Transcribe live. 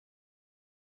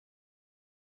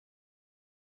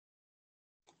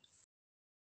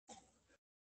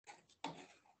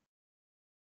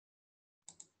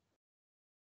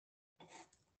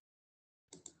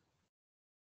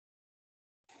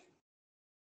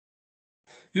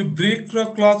यो ब्रेक र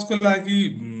क्लचको लागि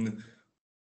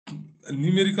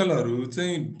न्युमेरिकलहरू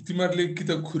चाहिँ तिमीहरूले कि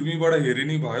त खुर्मीबाट हेरे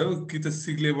नि भयो कि त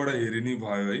सिग्लेबाट हेरे नि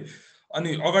भयो है। अनि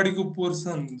अगाडिको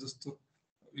पोर्सन जस्तो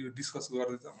यो डिस्कस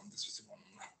गर्दै जाउँ त्यसपछि भनौँ न।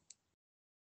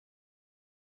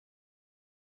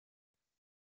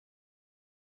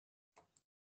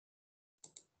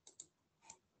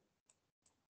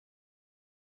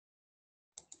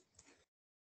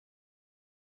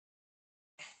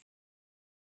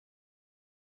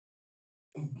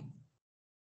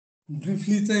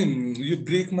 ब्रिफली चाहिँ यो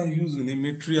ब्रेकमा युज हुने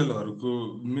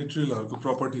मेटेरियलहरूको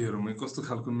प्रपर्टीहरूमा कस्तो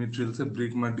खालको मेटेरियल चाहिँ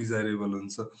ब्रेकमा डिजायरेबल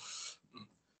हुन्छ।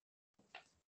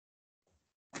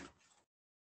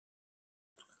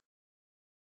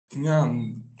 यहाँ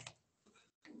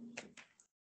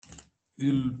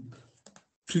यो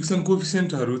फ्रिक्सन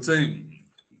कोफिसियन्टहरू चाहिँ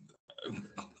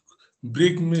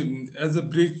ब्रेक एज अ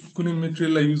ब्रेक कुनै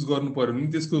मेटेरियललाई युज गर्नु पर्यो भने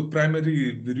त्यसको प्राइमरी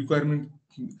रिक्वायरमेन्ट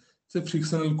चाहिँ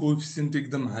फ्रिक्सनल कोएफिसिएन्ट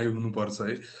एकदम हाई हुनुपर्छ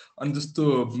है। अनि जस्तो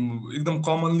एकदम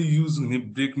कमनली युज हुने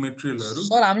ब्रेक मेटेरियलहरू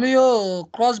सर हामीले यो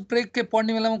क्रस ब्रेक के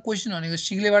पढ्ने बेलामा क्वेसन भनेको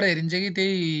सिग्लेबाट हेरिन्छ कि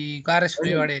त्यही गारेज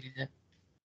फ्रीबाट हेरिन्छ?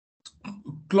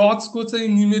 क्लचको चाहिँ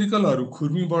न्युमेरिकलहरू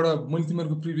खुर्मीबाट मैले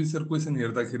तिमीहरूको प्रिभियस इयर क्वेसन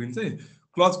हेर्दाखेरि चाहिँ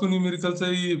क्लचको न्युमेरिकल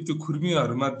चाहिँ त्यो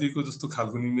खुर्मीहरूमा दिएको जस्तो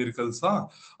खालको न्युमेरिकल छ।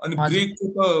 अनि ब्रेकको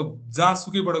त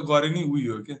जहाँसुकैबाट गरे नि उही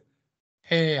हो क्या।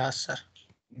 ए हस् सर,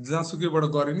 जहाँसुकैबाट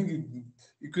गरे नि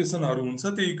इक्वेसनहरू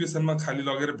हुन्छ त्यो इक्वेसनमा खाली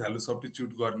लगेर भ्यालु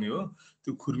सब्स्टिट्युट गर्ने हो।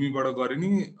 त्यो खुर्मीबाट गरे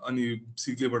नि अनि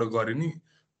सिग्लेबाट गरे नि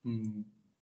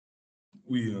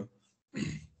उही हो।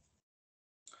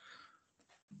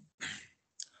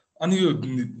 अनि यो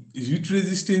हिट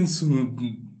रेजिस्टेन्स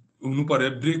हुनु पर्यो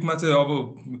ब्रेकमा चाहिँ। अब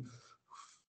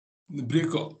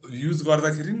ब्रेक युज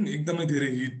गर्दाखेरि एकदमै धेरै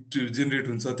हिट जेनेरेट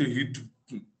हुन्छ, त्यो हिट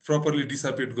प्रपरली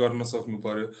डिसापेट गर्न सक्नु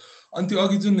पर्यो। अनि त्यो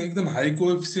अघि जुन एकदम हाई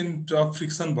कोएफिसिएन्ट अफ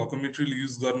फ्रिक्सन भएको मेटेरियल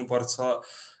युज गर्नुपर्छ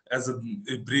एज अ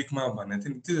ब्रेकमा भनेको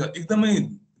थिएँ नि, त्यो एकदमै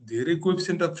धेरै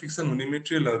कोएफिसिएन्ट अफ फ्रिक्सन हुने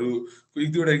मेटेरियलहरूको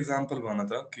एक दुईवटा इक्जाम्पल भन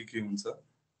त के हुन्छ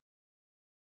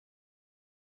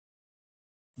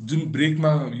जुन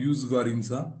ब्रेकमा युज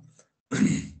गरिन्छ।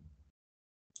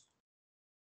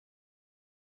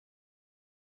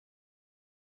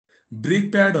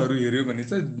 ब्रेक प्याडहरू हेऱ्यो भने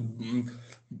चाहिँ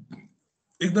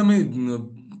एकदमै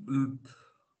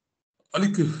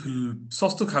अलिक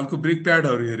सस्तो खालको ब्रेक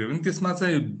प्याडहरू हेऱ्यो भने त्यसमा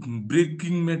चाहिँ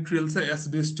ब्रेकिङ मेटेरियल चाहिँ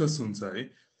एस्बेस्टस हुन्छ है।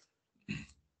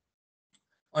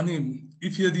 अनि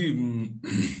इफ यदि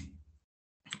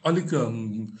अलिक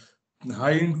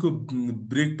हाई एन्डको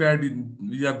ब्रेक प्याड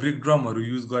या ब्रेक ड्रमहरू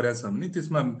युज गरेका छ भने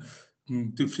त्यसमा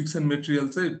त्यो फ्रिक्सन मेटेरियल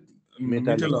चाहिँ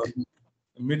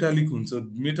मेटालिक हुन्छ।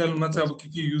 मेटलमा चाहिँ अब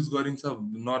के युज गरिन्छ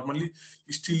नर्मली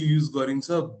स्टिल युज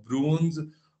गरिन्छ, ब्रोन्ज,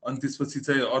 अनि त्यसपछि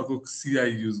चाहिँ अर्को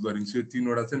सिआई युज गरिन्छ। यो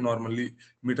तीनवटा चाहिँ नर्मली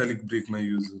मेटालिक ब्रेकमा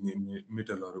युज हुने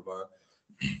मेटलहरू भयो।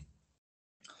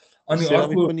 अनि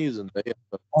अर्को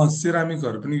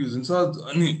सेरामिकहरू पनि युज हुन्छ।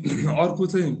 अनि अर्को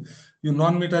चाहिँ यो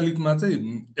नन मेटालिकमा चाहिँ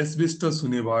एस्बेस्टस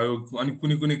हुने भयो। अनि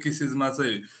कुनै कुनै केसेसमा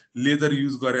चाहिँ लेदर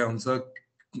युज गरे हुन्छ,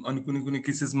 अनि कुनै कुनै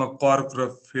केसेसमा कर्क र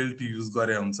फेल्ट युज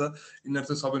गरे हुन्छ। यिनीहरू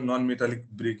चाहिँ सबै नन मेटालिक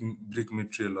ब्रेक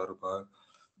मेटेरियलहरू भयो।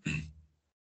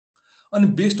 अनि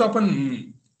बेस्ड अपन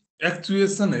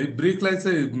एक्चुएसन है ब्रेकलाई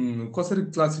चाहिँ कसरी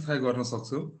क्लासिफाई गर्न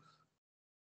सक्छौ?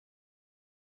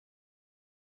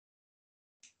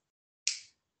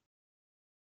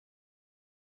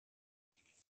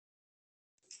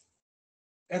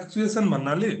 एक्चुएसन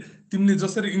भन्नाले तिमीले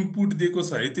जसरी इनपुट दिएको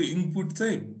छ है त्यो इनपुट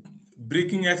चाहिँ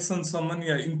ब्रेकिङ एक्सनसम्म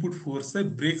या इनपुट फोर्स चाहिँ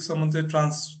ब्रेकसम्म चाहिँ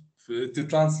त्यो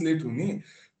ट्रान्सलेट हुने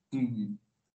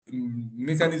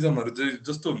मेकानिजमहरू चाहिँ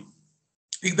जस्तो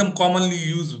एकदम कमनली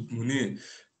युज हुने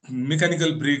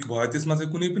मेकानिकल ब्रेक भयो त्यसमा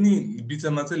चाहिँ कुनै पनि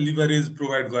बिचमा चाहिँ लिभरेज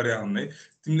प्रोभाइड गरे हुन्न है।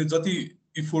 तिमीले जति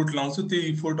इफोर्ट लाउँछौ त्यो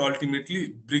इफोर्ट अल्टिमेटली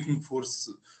ब्रेकिङ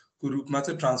फोर्सको रूपमा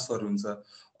चाहिँ ट्रान्सफर हुन्छ।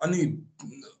 अनि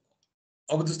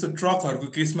अब जस्तो ट्रकहरूको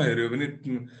केसमा हेऱ्यो भने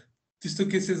त्यस्तो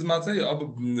केसेसमा चाहिँ अब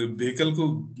भेहिकलको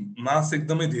मास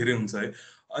एकदमै धेरै हुन्छ है।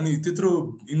 अनि त्यत्रो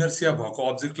इनर्सिया भएको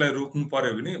अब्जेक्टलाई रोक्नु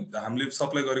पर्यो भने हामीले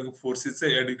सप्लाई गरेको फोर्सेस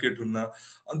चाहिँ एडुकेट हुन्न।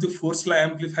 अनि त्यो फोर्सलाई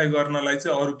एम्प्लिफाई गर्नलाई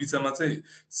चाहिँ अरू बिचमा चाहिँ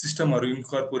सिस्टमहरू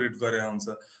इन्कर्पोरेट गरे हुन्छ।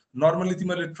 नर्मली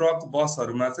तिमीहरूले ट्रक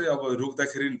बसहरूमा चाहिँ अब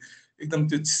रोक्दाखेरि एकदम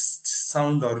त्यो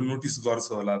साउन्डहरू नोटिस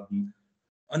गर्छ होला।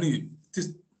 अनि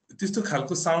त्यस्तो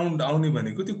खालको साउन्ड आउने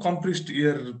भनेको त्यो कम्प्रेस्ड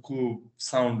एयरको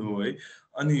साउन्ड हो है।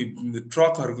 अनि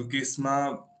ट्रकहरूको केसमा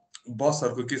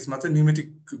बसहरूको केसमा चाहिँ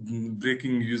न्युमेटिक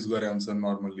ब्रेकिङ युज गरे हुन्छ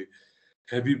नर्मली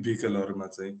हेभी भेहिकलहरूमा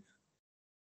चाहिँ।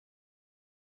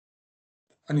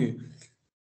 अनि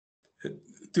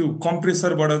त्यो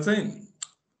कम्प्रेसरबाट चाहिँ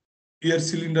एयर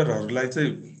सिलिन्डरहरूलाई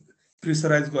चाहिँ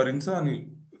प्रेसराइज गरिन्छ। अनि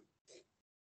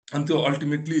त्यो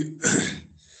अल्टिमेटली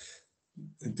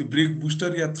त्यो ब्रेक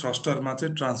बुस्टर या थ्रस्टरमा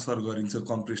चाहिँ ट्रान्सफर गरिन्छ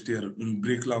कम्प्रेस्ड एयर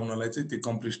ब्रेक लाउनलाई चाहिँ त्यो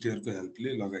कम्प्रेस्ड एयरको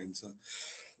हेल्पले लगाइन्छ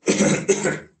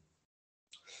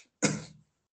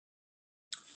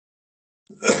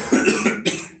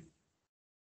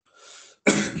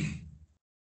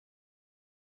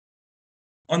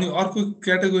अनि अर्को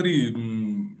क्याटेगोरी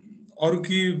अरु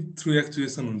के थ्रु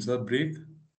एक्चुएसन हुन्छ ब्रेक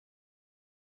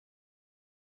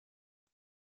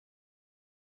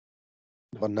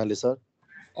भन्नाले सर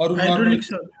अरु हाइड्रोलिक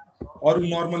सर अरु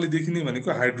नर्मली देखिने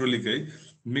भनेको हाइड्रोलिक है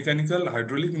मेकानिकल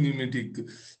हाइड्रोलिक न्यूमेटिक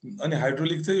अनि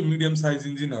हाइड्रोलिक चाहिँ मिडियम साइज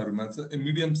इन्जिनहरुमा चाहिँ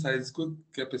मिडियम साइजको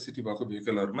क्यापेसिटी भएको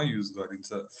भेहिकलहरुमा युज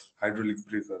गरिन्छ हाइड्रोलिक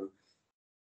ब्रेकहरु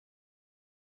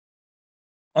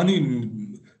अनि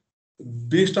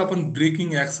बेस्ड अपन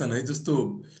ब्रेकिङ एक्सन है जस्तो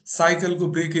साइकलको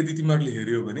ब्रेक यदि तिमीहरुले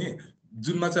हेर्यो भने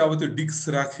जुनमा चाहिँ अब त्यो डिस्क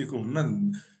राखिएको हुन्न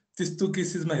त्यस्तो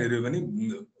केसेसमा हेर्यो भने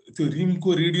त्यो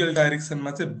रिमको रेडियल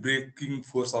डाइरेक्सनमा चाहिँ ब्रेकिङ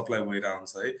फोर्स अप्लाई भइरा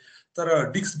हुन्छ है तर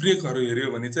डिस्क ब्रेकहरु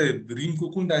हेर्यो भने चाहिँ रिमको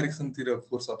कुन डाइरेक्सनतिर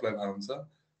फोर्स अप्लाई भएको हुन्छ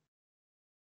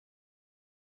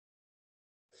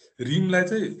रिमलाई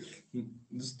चाहिँ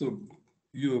जस्तो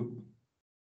यो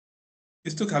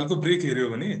यस्तो खालको ब्रेक हेर्यो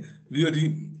भने यो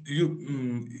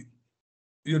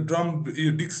यो ड्रम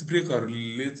यो डिस्क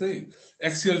ब्रेकहरुले चाहिँ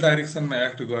एक्सियल डाइरेक्सनमा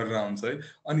एक्ट गरेर हुन्छ है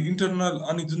अनि इन्टरनल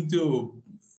अनि जुन त्यो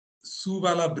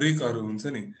सुवाला ब्रेकहरु हुन्छ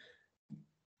नि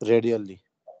रेडियली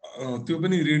त्यो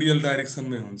पनि रेडियल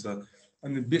डाइरेक्सनमै हुन्छ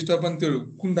अनि बेस्ड अपन त्यो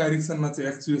कुन डाइरेक्सनमा चाहिँ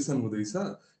एक्चुएसन हुँदैछ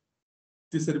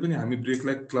त्यसरी पनि हामी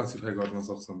ब्रेकलाई क्लासिफाई गर्न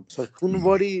सक्छौं सर कुन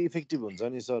बडी इफेक्टिभ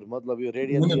हुन्छ नि सर मतलब यो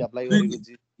रेडियली अप्लाई गरेको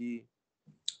चाहिँ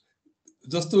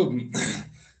जस्तो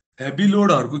हेभी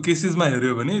लोडहरुको केसेसमा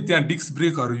हेर्यो भने त्यहाँ डिस्क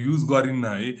ब्रेकहरु युज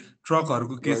गरिन्न है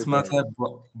ट्रकहरुको केसमा चाहिँ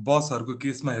बसहरुको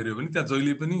केसमा हेर्यो भने त्यहाँ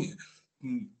जहिले पनि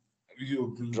यो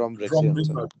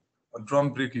ड्रम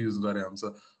ब्रेक युज गरे हुन्छ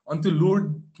अनि त्यो लोड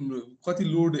कति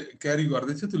लोड क्यारी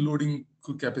गर्दैछ त्यो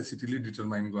लोडिङको क्यापेसिटीले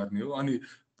डिटरमाइन गर्ने हो अनि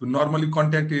नर्मली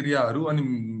कन्ट्याक्ट एरियाहरु अनि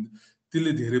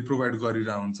त्यसले धेरै प्रोवाइड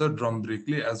गरिरा हुन्छ drum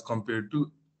ब्रेकले as compare to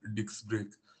disc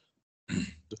brake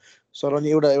sir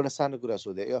अनि एउटा सानो कुरा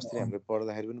सोधे अस्ति हामीले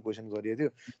पढ्दाखेरि पनि क्वेशन गरिएको थियो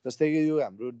जस्तै कि यो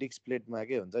हाम्रो डिस्क प्लेटमा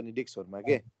के हुन्छ नि डिस्कहरुमा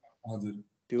के हजुर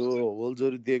त्यो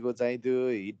होल्सहरु दिएको चाहिँ त्यो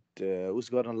हिट उस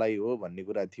गर्नलाई हो भन्ने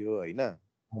कुरा थियो हैन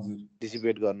हजुर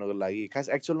डिसिपेट गर्नको लागि खास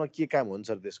एक्चुअलमा के काम हुन्छ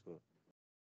सर त्यसको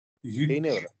हिट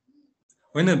नै होला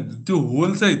हैन त्यो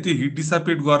होल चाहिँ त्यो हिट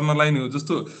डिसिपेट गर्नलाई नै हो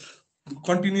जस्तो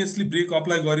कन्टिन्युअसली ब्रेक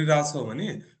अप्लाई गरिराछ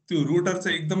भने त्यो रोटर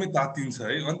चाहिँ एकदमै तातिन्छ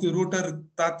है अनि त्यो रोटर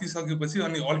तातिसकेपछि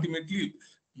अनि अल्टिमेटली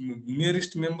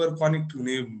नियरेस्ट मेम्बर कनेक्ट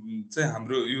हुने चाहिँ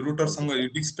हाम्रो यो रोटरसँग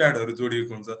यो डिस्क प्याडहरु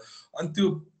जोडिएको हुन्छ अनि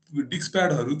त्यो डिस्क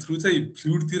प्याडहरु थ्रु चाहिँ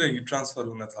फ्लुइडतिर हिट ट्रान्सफर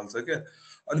हुन थाल्छ के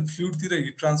अनि फ्लुइडतिर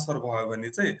हिट ट्रान्सफर भयो भने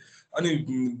चाहिँ अनि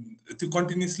त्यो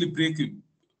कन्टिन्युअसली ब्रेक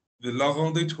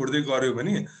लगाउँदै छोड्दै गर्यो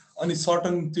भने अनि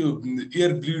सर्टन त्यो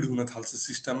एयर ब्लिड हुन थाल्छ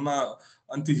सिस्टममा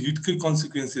अनि त्यो हिटकै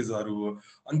कन्सिक्वेन्सेसहरु हो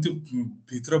अनि त्यो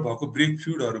भित्र भएको ब्रेक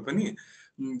फ्लुइडहरु पनि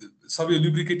सबै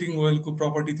लुब्रिकेटिङ ओइलको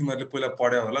प्रपर्टी तिमीहरुले पहिला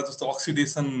पढ्या होला जस्तो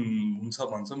अक्सिडेसन हुन्छ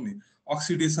भन्छौं नि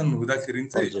अक्सिडेसन हुँदाखेरि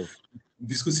चाहिँ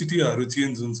भिस्कोसिटीहरु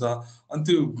चेन्ज हुन्छ अनि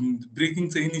त्यो ब्रेकिङ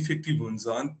चाहिँ इनइफेक्टिभ हुन्छ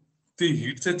अनि त्यो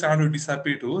हिट चाहिँ चाँडो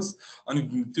डिसिपेट होस् अनि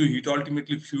त्यो हिट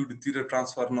अल्टिमेटली फ्लुइडतिर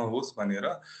ट्रान्सफर नहोस् भनेर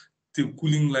त्यो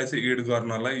कुलिङलाई चाहिँ एड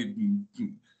गर्नलाई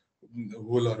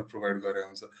होलहरु प्रोवाइड गरे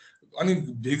हुन्छ अनि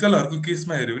भेहिकलहरुको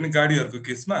केसमा हेर्यो भने गाडीहरुको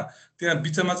केसमा त्यहाँ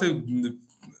बिचमा चाहिँ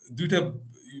दुईटा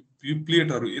यो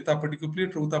प्लेटहरु यतापटिको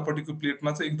प्लेट र उतापटिको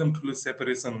प्लेटमा चाहिँ एकदम ठुलो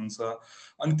सेपरेसन हुन्छ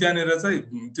अनि त्यहाँनेर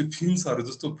चाहिँ त्यो फिन्सहरु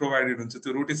जस्तो प्रोवाइडेड हुन्छ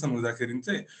त्यो रोटेसन हुँदाखेरि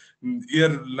चाहिँ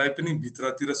एयरलाई पनि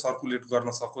भित्रतिर सर्कुलेट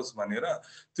गर्न सकोस् भनेर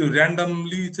त्यो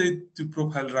र्यान्डमली चाहिँ त्यो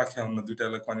प्रोफाइल राख्या हुन्न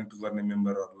दुईटालाई कनेक्ट गर्ने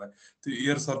मेम्बरहरुलाई त्यो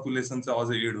एयर सर्कुलेसन चाहिँ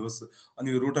अझ एड होस्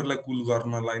अनि रोटरलाई कुल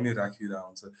गर्नलाई नै राखिरा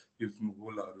हुन्छ यो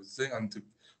होलहरु चाहिँ अनि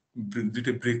त्यो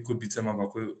दुईटै ब्रेकको बिचमा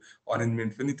भएको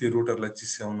अरेन्जमेन्ट पनि त्यो रोटरलाई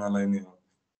चिस्याउनलाई नै हो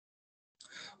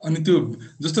अनि त्यो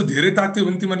जस्तो धेरै तात्यो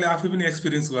भने तिमीले आफै पनि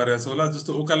एक्सपीरियन्स गरेछ होला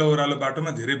जस्तो ओकालो ओरालो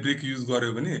बाटोमा धेरै ब्रेक युज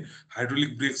गर्यो भने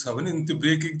हाइड्रोलिक ब्रेक छ भने त्यो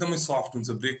ब्रेक एकदमै सफ्ट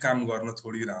हुन्छ ब्रेक काम गर्न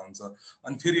छोडिरा हुन्छ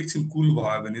अनि फेरि एकछिन कुल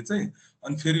भयो भने चाहिँ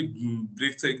अनि फेरि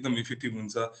ब्रेक चाहिँ एकदम इफेक्टिभ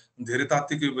हुन्छ धेरै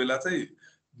तातेको बेला चाहिँ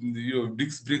यो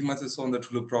डिस्क ब्रेकमा चाहिँ सबभन्दा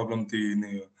ठुलो प्रब्लम त्यही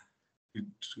नै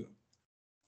हो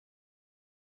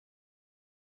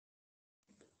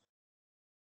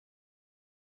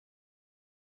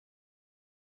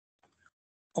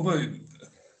अब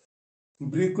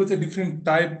ब्रेकको चाहिँ डिफ्रेन्ट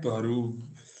टाइपहरु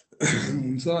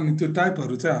हुन्छ अनि त्यो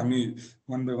टाइपहरु चाहिँ हामी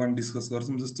वन बाइ वन डिस्कस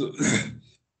गर्छौं जस्तो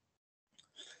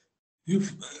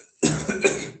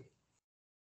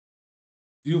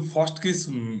यो फर्स्ट केस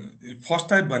फर्स्ट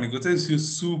टाइप भनेको चाहिँ यो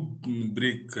सु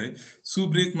ब्रेक है सु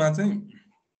ब्रेकमा चाहिँ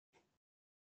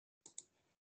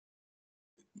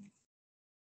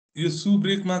यो सु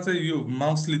ब्रेकमा चाहिँ यो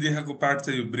माउसले देखाएको पार्ट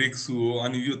चाहिँ यो ब्रेक सु हो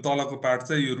अनि यो तलको पार्ट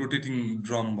चाहिँ यो रोटेटिङ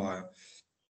ड्रम भयो।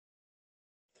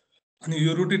 अनि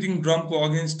यो रोटेटिङ ड्रमको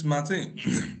अगेन्स्टमा चाहिँ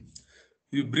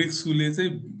यो ब्रेक सुले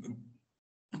चाहिँ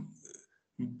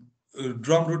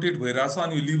ड्रम रोटेट भइरहेछ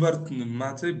अनि यो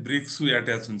लिभरमा चाहिँ ब्रेक सु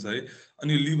एट्याच हुन्छ है।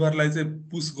 अनि यो लिभरलाई चाहिँ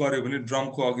पुस गर्यो भने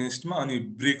ड्रमको अगेन्स्टमा अनि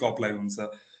ब्रेक अप्लाई हुन्छ।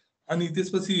 अनि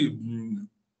त्यसपछि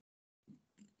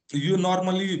यो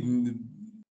नर्मली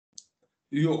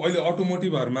यो अहिले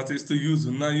अटोमोटिभहरूमा चाहिँ यस्तो युज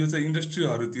हुन्न। यो चाहिँ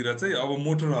इन्डस्ट्रीहरूतिर चाहिँ अब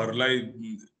मोटरहरूलाई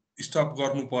स्टप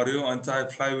गर्नु पर्यो अनि चाहे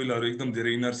फ्लाइव्हिलहरू एकदम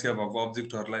धेरै इनर्सिया भएको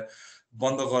अब्जेक्टहरूलाई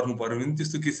बन्द गर्नु पर्यो भने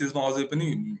त्यस्तो केसेसमा अझै पनि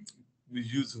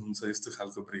युज हुन्छ यस्तो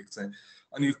खालको ब्रेक चाहिँ।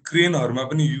 अनि यो क्रेनहरूमा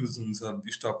पनि युज हुन्छ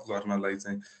स्टप गर्नलाई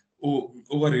चाहिँ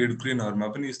ओभरहेड क्रेनहरूमा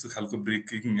पनि यस्तो खालको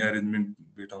ब्रेकिङ एरेन्जमेन्ट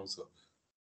भेटाउँछ।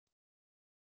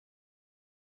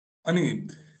 अनि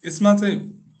यसमा चाहिँ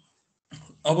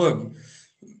अब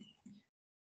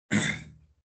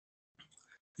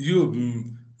यो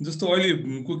जस्तो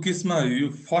अहिलेको केसमा यो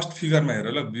फर्स्ट फिगरमा हेर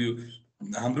ल, यो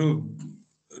हाम्रो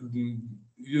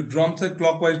यो ड्रम चाहिँ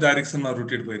क्लकवाइज डाइरेक्सनमा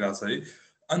रोटेट भइरहेछ है।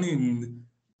 अनि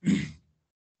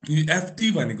यो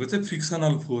एफटी भनेको चाहिँ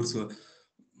फ्रिक्सनल फोर्स हो।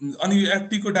 अनि यो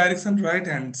एफटी को डाइरेक्सन राइट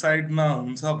ह्यान्ड साइडमा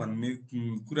हुन्छ भन्ने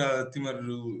कुरा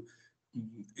तिमीहरू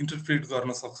इन्टरप्रेट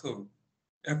गर्न सक्छौ।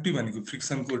 एफटी भनेको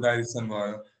फ्रिक्सनको डाइरेक्सन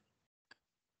भयो।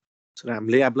 सर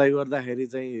हामीले एप्लाई गर्दाखेरि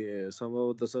चाहिँ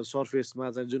सम्भवतः सर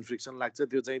सर्फेसमा चाहिँ जुन फ्रिक्सन लाग्छ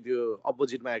त्यो चाहिँ त्यो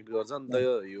अपोजिटमा एक्ट गर्छ नि त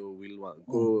यो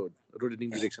व्हीलको रोटेटिङ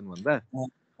डाइरेक्सन भन्दा।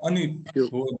 अनि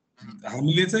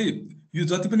हामीले चाहिँ यो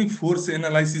जति पनि फोर्स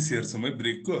एनालाइसिस हेर्छौँ है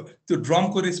ब्रेकको, त्यो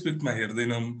ड्रमको रेस्पेक्टमा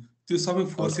हेर्दैनौँ। त्यो सबै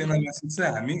फोर्स एनालाइसिस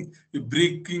चाहिँ हामी यो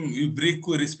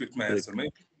ब्रेकको रेस्पेक्टमा हेर्छौँ है।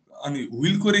 अनि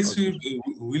व्हीलको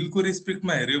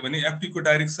रेस्पेक्टमा हेर्यो भने एफटीको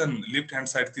डाइरेक्सन लेफ्ट ह्यान्ड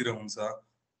साइडतिर हुन्छ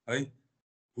है,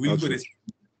 व्हीलको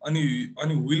रेस्पेक्ट। अनि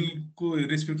व्हीलको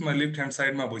रेस्पेक्टमा लेफ्ट ह्यान्ड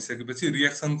साइडमा भइसकेपछि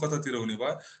रियाक्सन कतातिर हुने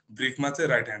भयो, ब्रेकमा चाहिँ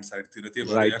राइट ह्यान्ड साइडतिर। त्यही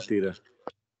भएर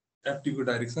एफटीको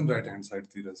डाइरेक्सन राइट ह्यान्ड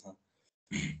साइडतिर छ।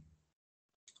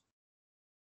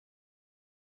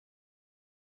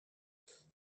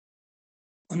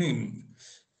 अनि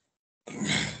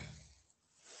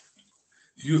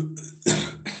यो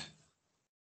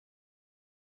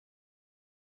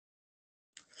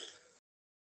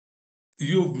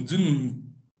जुन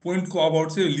पोइन्टको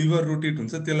अबाउट चाहिँ लिभर रोटेट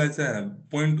हुन्छ त्यसलाई चाहिँ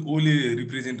पोइन्ट ओ ले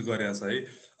रिप्रेजेन्ट गरेको छ है।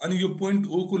 अनि यो पोइन्ट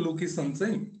ओ को लोकेसन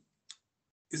चाहिँ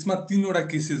यसमा 3 वटा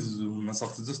केसेस हुन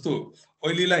सक्छ। जस्तो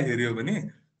अहिलेलाई हेर्यो भने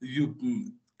यो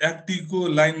एफटी को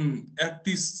लाइन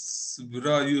एफटी र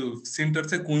यो सेन्टर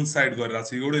चाहिँ कोइन्साइड गरिरहेको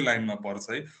छ, एउटै लाइनमा पर्छ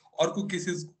है। अर्को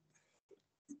केसेस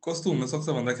कस्तो हुन सक्छ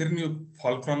भन्दाखेरि यो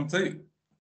फल्क्रम चाहिँ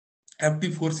एफटी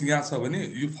फोर्स यहाँ छ भने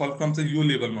यो फल्क्रम चाहिँ यो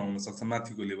लेभलमा हुन सक्छ,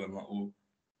 माथिको लेभलमा ओ।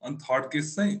 अनि थर्ड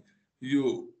केस चाहिँ यो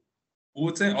ओ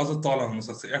चाहिँ अझ तल हुन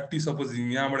सक्छ। एफटी सपोज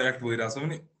यहाँबाट एक्ट भइरहेछ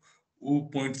भने ओ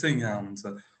पोइन्ट चाहिँ यहाँ हुन्छ।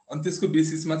 अनि त्यसको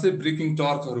बेसिसमा चाहिँ ब्रेकिङ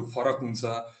टर्कहरू फरक हुन्छ।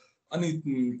 अनि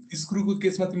स्क्रूको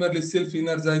केसमा तिमीहरूले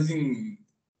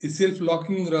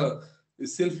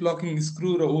सेल्फ लकिङ स्क्रू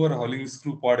र ओभरहलिङ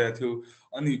स्क्रू पढेको थियो।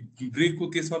 अनि ब्रेकको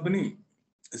केसमा पनि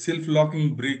सेल्फ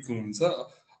लकिङ ब्रेक हुन्छ।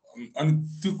 अनि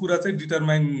त्यो कुरा चाहिँ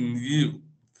डिटरमाइन यो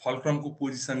फल्क्रमको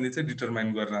पोजिसनले चाहिँ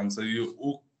डिटरमाइन गरेर हुन्छ यो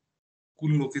ओ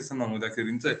कुन लोकेसनमा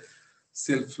हुँदाखेरि चाहिँ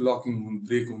सेल्फ लकिङ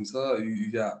ब्रेक हुन्छ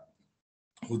या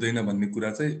हुँदैन भन्ने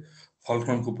कुरा चाहिँ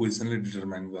फल्क्रमको पोजिसनले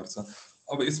डिटरमाइन गर्छ।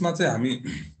 अब यसमा चाहिँ हामी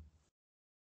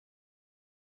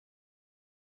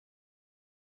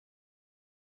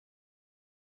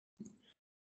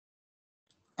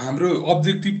हाम्रो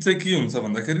अब्जेक्टिभ चाहिँ के हुन्छ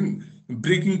भन्दाखेरि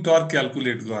ब्रेकिङ टर्क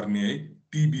क्याल्कुलेट गर्ने है,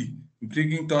 टिबी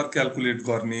ब्रेकिङ टर्क क्याल्कुलेट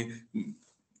गर्ने।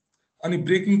 अनि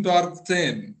ब्रेकिङ टर्क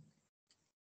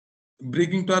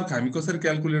हामी कसरी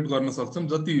क्याल्कुलेट गर्न सक्छौँ,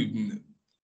 जति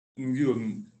यो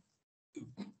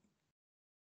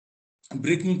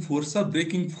ब्रेकिङ फोर्स छ,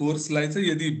 ब्रेकिङ फोर्सलाई चाहिँ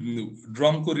यदि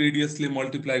ड्रमको रेडियसले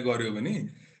मल्टिप्लाई गर्यो भने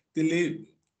त्यसले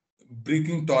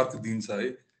ब्रेकिङ टर्क दिन्छ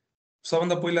है।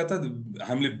 सबभन्दा पहिला त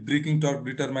हामीले ब्रेकिङ टर्क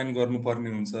डिटरमाइन गर्नुपर्ने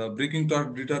हुन्छ। ब्रेकिङ टर्क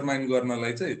डिटरमाइन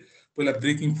गर्नलाई चाहिँ पहिला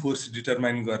ब्रेकिङ फोर्स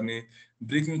डिटरमाइन गर्ने।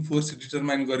 ब्रेकिङ फोर्स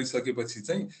डिटरमाइन गरिसकेपछि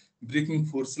चाहिँ ब्रेकिङ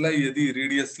फोर्सलाई यदि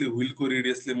रेडियसले व्हीलको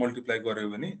रेडियसले मल्टिप्लाई गर्यो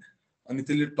भने अनि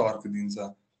त्यसले टर्क दिन्छ।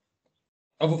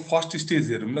 अब फर्स्ट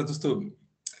स्टेज हेरौँ ल। जस्तो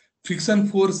फ्रिक्सन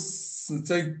फोर्स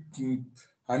चाहिँ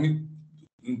हामी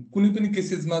कुनै पनि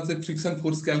केसेसमा चाहिँ फ्रिक्सन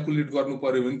फोर्स क्याल्कुलेट गर्नु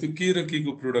पर्यो भने त्यो के र के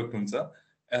को प्रोडक्ट हुन्छ,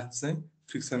 एफ चाहिँ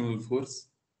फ्रिक्सनल फोर्स।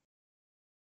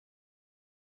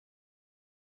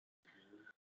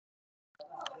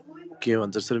 के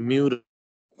भन्छ सर, म्यू र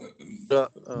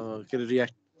के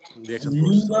रिएक्सन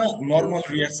म्यू र नर्मल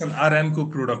रिएक्सन आरएन को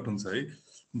प्रोडक्ट हुन्छ है।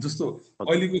 जस्तो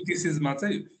अहिलेको केसेसमा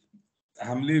चाहिँ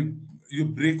हामीले यो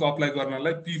ब्रेक अप्लाई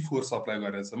गर्नलाई पी फोर्स अप्लाई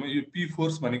गरेको छौँ। यो पी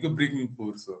फोर्स भनेको ब्रेकिङ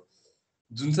फोर्स हो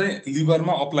जुन चाहिँ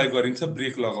लिभरमा अप्लाई गरिन्छ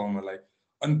ब्रेक लगाउनलाई।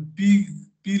 अनि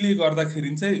पीले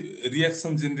गर्दाखेरि चाहिँ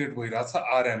रियाक्सन जेनेरेट भइरहेछ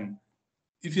आरएन।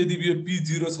 इफ यदि यो पी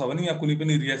 0 छ भने यहाँ कुनै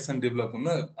पनि रियाक्सन डेभलप हुन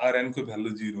आरएन को भ्यालु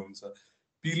 0 हुन्छ।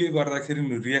 पीले गर्दाखेरि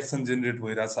रियाक्सन जेनेरेट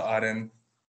भइरहेछ आरएन।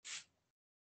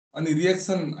 अनि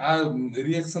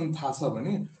रियाक्सन थाहा छ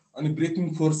भने अनि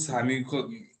ब्रेकिङ फोर्स हामीको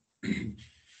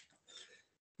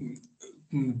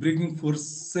ब्रेकिङ फोर्स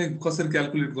चाहिँ कसरी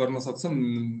क्याल्कुलेट गर्न सक्छौँ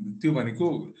त्यो भनेको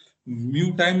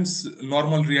म्यू टाइम्स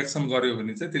नर्मल रियाक्सन गर्यो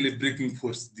भने चाहिँ त्यसले ब्रेकिङ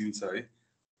फोर्स दिन्छ है।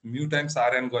 म्यू टाइम्स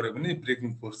आरएन गर्यो भने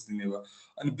ब्रेकिङ फोर्स दिने भयो।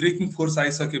 अनि ब्रेकिङ फोर्स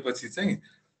आइसकेपछि चाहिँ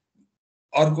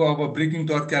अर्को अब ब्रेकिङ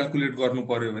टर्क क्याल्कुलेट गर्नु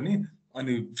पर्यो भने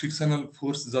अनि फ्रिक्सनल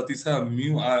फोर्स जति छ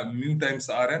mu times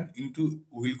RN into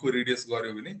व्हीलको radius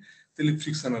गर्यो भने त्यसले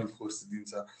फ्रिक्सनल फोर्स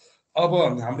दिन्छ। अब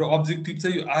हाम्रो अब्जेक्टिभ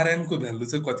चाहिँ यो आरएन को भ्यालु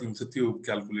चाहिँ कति हुन्छ त्यो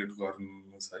क्याल्कुलेट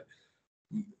गर्नुहोस् है।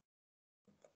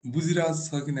 बुझिरहेको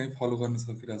छ कि नै, फलो गर्न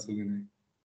सकिरहेको छ कि नै?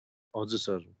 हजुर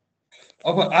सर।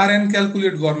 अब आरएन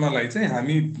क्याल्कुलेट गर्नलाई चाहिँ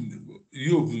हामी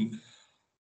यो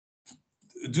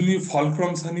जुन यो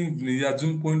फलक्रम छ नि या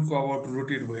जुन पोइन्टको अबाउट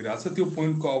रोटेट भइरहेछ त्यो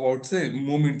पोइन्टको अबाउट चाहिँ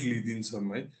मोमेन्ट लिइदिन्छौँ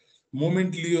है।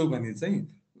 मोमेन्ट लियो भने चाहिँ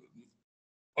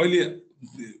अहिले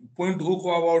पोइन्ट ओ को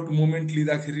अबाउट मोमेन्ट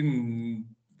लिँदाखेरि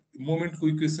मोमेन्टको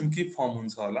इक्वेसन के फर्म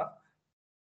हुन्छ होला?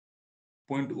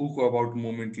 पोइन्ट ओ को अबाउट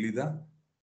मोमेन्ट लिँदा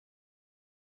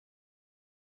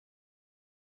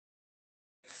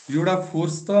एउटा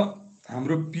फोर्स त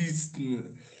हाम्रो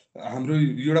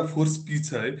एउटा फोर्स पी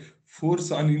छ है।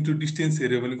 फोर्स अनि इन्टु डिस्टेन्स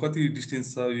हेऱ्यो भने कति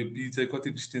डिस्टेन्स छ? यो पी चाहिँ कति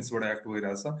डिस्टेन्सबाट एक्ट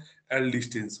भइरहेछ? एल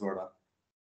डिस्टेन्सबाट।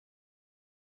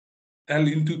 एल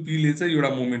इन्टु पीले चाहिँ एउटा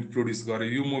मोमेन्ट प्रोड्युस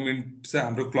गर्यो। यो मोमेन्ट चाहिँ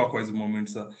हाम्रो क्लकवाइज मोमेन्ट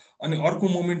छ। अनि अर्को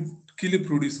मोमेन्ट केले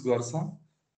प्रोड्युस गर्छ?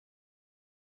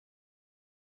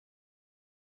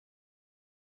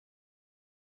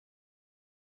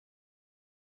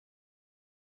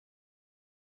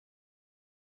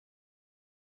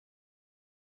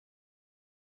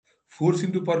 फोर्स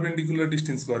इन्टु परपेन्डिकुलर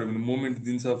डिस्टेन्स गर्यो भने मोमेन्ट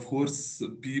दिन्छ। फोर्स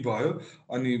पी भयो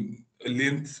अनि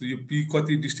लेन्थ यो पी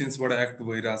कति डिस्टेन्सबाट एक्ट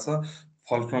भइरहेछ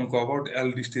फलक्रमको अबाउट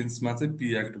एल डिस्टेन्समा चाहिँ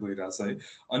पी एक्ट भइरहेछ है।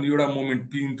 अनि एउटा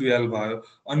मोमेन्ट पी इन्टु एल भयो।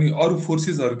 अनि अरू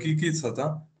फोर्सेसहरू के छ त?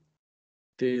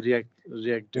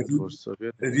 रियाक्टिभ फोर्स हो।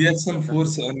 Reaction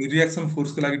force. अनि रियाक्सन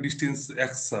फोर्सको लागि डिस्टेन्स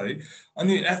एक्स छ है।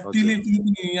 अनि एफटीले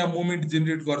पनि यहाँ मोमेन्ट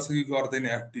जेनेरेट गर्छ कि गर्दैन?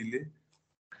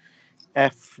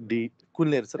 FD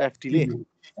कुनले sir?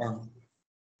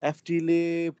 एफटीले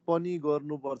पनि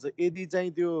गर्नुपर्छ यदि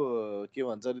चाहिँ त्यो के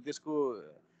भन्छ अरे त्यसको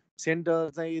सेन्टर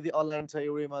चाहिँ यदि अलाइन छ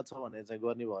एउटैमा छ भने चाहिँ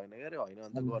गर्ने भएन के हैन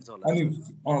अन्त गर्छ होला। अनि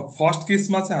फर्स्ट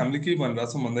केसमा चाहिँ हामीले के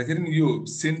भनिरहेछौँ भन्दाखेरि यो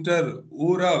सेन्टर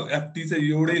ओ र एफटी चाहिँ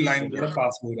एउटै लाइनबाट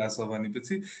पास भइरहेछ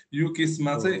भनेपछि यो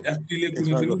केसमा चाहिँ एफटीले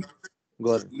कुनै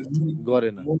पनि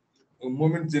गरेन,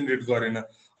 मोमेन्ट जेनेरेट गरेन।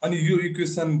 अनि यो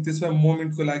इक्वेसन त्यसमा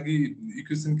मोमेन्टको लागि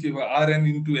इक्वेसन के भयो? RN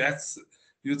into x.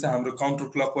 यो चाहिँ हाम्रो काउन्टर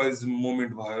क्लकवाइज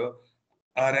मोमेन्ट भयो।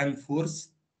 आरएन फोर्स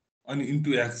अनि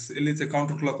इन्टु एक्स यसले चाहिँ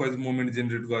काउन्टर क्लकवाइज मोमेन्ट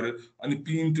जेनेरेट गर्यो। अनि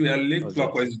P into एलले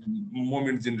clockwise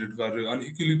moment generate गर्यो। अनि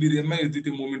इक्विलिब्रियममा यो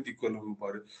दुईटै मोमेन्ट इक्वल हुनु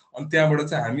पर्यो। अनि त्यहाँबाट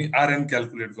चाहिँ हामी आरएन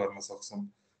क्याल्कुलेट गर्न सक्छौँ।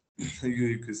 यो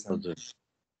इक्वेसन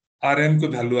आरएन को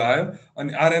भ्यालु आयो।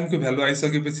 अनि आरएन को भ्यालु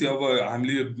आइसकेपछि अब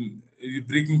हामीले यो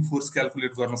ब्रेकिङ फोर्स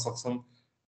क्याल्कुलेट गर्न सक्छौँ।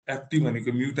 एफटी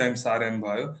भनेको म्यू टाइम्स आरएन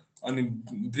भयो। अनि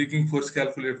ब्रेकिङ फोर्स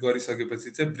क्याल्कुलेट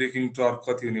गरिसकेपछि चाहिँ ब्रेकिङ टर्क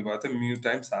कति हुने भयो त? म्यू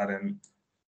टाइम्स आरएन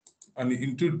अनि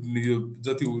इन्टु यो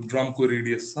जति ड्रमको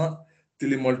रेडियस छ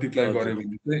त्यसले मल्टिप्लाई गर्यो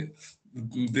भने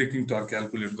चाहिँ ब्रेकिङ टर्क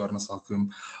क्याल्कुलेट गर्न सक्छौँ।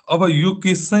 अब यो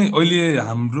केस चाहिँ अहिले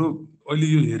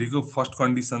यो हेरेको फर्स्ट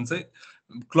कन्डिसन चाहिँ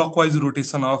क्लकवाइज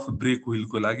रोटेसन अफ ब्रेक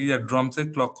व्हीलको लागि या ड्रम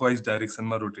चाहिँ क्लकवाइज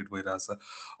डाइरेक्सनमा रोटेट भइरहेछ।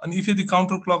 अनि इफ यदि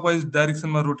काउन्टर क्लकवाइज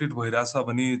डाइरेक्सनमा रोटेट भइरहेछ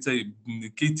भने चाहिँ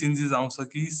केही चेन्जेस आउँछ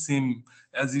कि सेम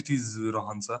एज इट इज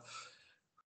रहन्छ?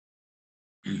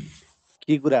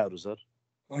 के कुराहरू सर?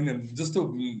 होइन, जस्तो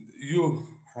यो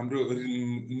हाम्रो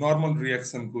नर्मल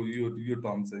रियाक्सनको यो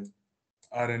टर्म चाहिँ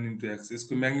आरएन इन्टु एक्स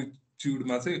यसको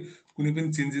म्याग्निट्युडमा चाहिँ कुनै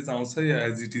पनि चेन्जेस आउँछ या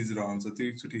एज इट इज रहन्छ? त्यो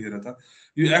एकचोटि हेर त।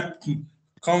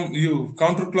 यो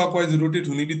काउन्टर क्लकवाइज रोटेट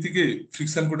हुने बित्तिकै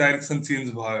फ्रिक्सनको डाइरेक्सन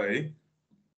चेन्ज भयो है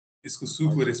यसको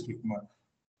सुको रेस्पेक्टमा।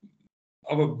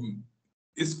 अब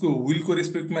यसको व्हीलको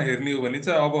रेस्पेक्टमा हेर्ने हो भने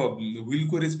चाहिँ अब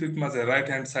व्हीलको रेस्पेक्टमा चाहिँ राइट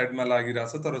ह्यान्ड साइडमा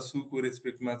लागिरहेछ तर सुको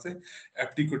रेस्पेक्टमा चाहिँ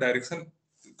एफटीको डाइरेक्सन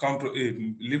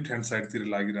लेफ्ट ह्यान्ड साइडतिर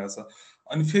लागिरहेछ।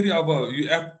 अनि फेरि अब यो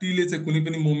एफटीले चाहिँ कुनै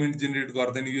पनि मोमेन्ट जेनेरेट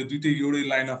गर्दैन। यो दुइटै एउटै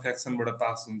लाइन अफ एक्सनबाट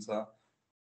पास हुन्छ।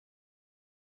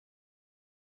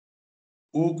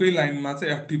 ओकै लाइनमा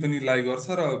चाहिँ एफटी पनि लाइ गर्छ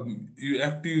र यो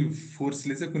एफटी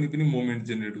फोर्सले चाहिँ कुनै पनि मोमेन्ट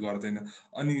जेनेरेट गर्दैन।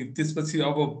 अनि त्यसपछि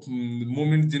अब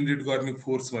मोमेन्ट जेनेरेट गर्ने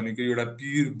फोर्स भनेको एउटा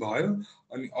पी भयो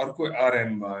अनि अर्को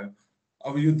आरएन भयो।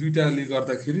 अब यो दुइटाले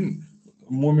गर्दाखेरि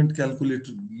मोमेन्ट क्याल्कुलेट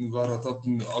गर त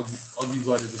अघि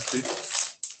गरे जस्तै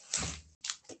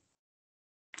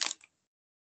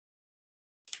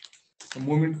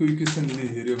मोमेन्टको इक्वेसनले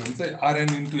हेऱ्यो भने चाहिँ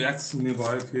आरएन इन्टु एक्स हुने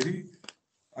भयो फेरि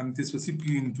अनि त्यसपछि पी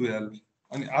इन्टु एल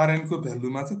अनि आरएनको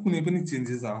भ्यालुमा चाहिँ कुनै पनि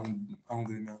चेन्जेस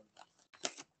आउँदैन।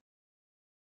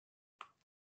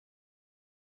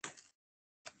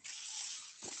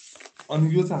 अनि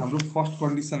यो चाहिँ हाम्रो फर्स्ट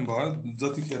कन्डिसन भयो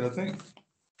जतिखेर चाहिँ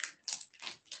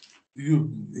यो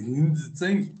हिन्ज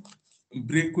चाहिँ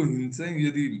ब्रेकको हिन्ज चाहिँ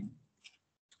यदि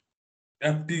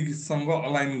एफटीसँग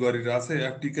अलाइन गरिरहेछ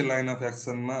एफटीकै लाइन अफ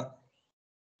एक्सनमा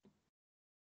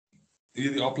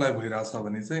यदि अप्लाई भइरहेछ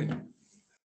भने चाहिँ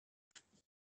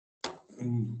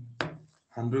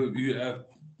हाम्रो यो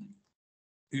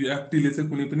एफटीले चाहिँ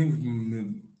कुनै पनि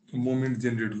मोमेन्ट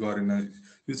जेनेरेट गरेन।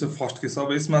 यो चाहिँ फर्स्ट केस।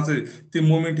 अब यसमा चाहिँ त्यो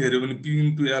मोमेन्ट हेऱ्यो भने पी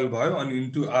इन्टु एल भयो अनि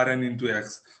इन्टु आरएन इन्टु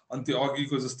एक्स अनि त्यो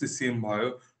अघिको जस्तै सेम भयो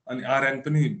अनि आरएन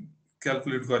पनि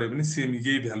क्याल्कुलेट गऱ्यो भने सेम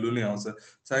यही भ्यालु नै आउँछ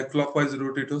चाहे क्लकवाइज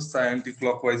रोटेट होस् चाहे एन्टी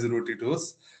क्लकवाइज रोटेट होस्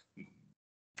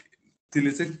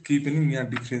त्यसले चाहिँ केही पनि यहाँ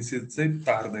डिफ्रेन्सिएट चाहिँ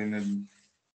पार्दैन।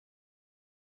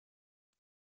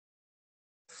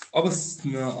 अब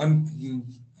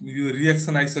यो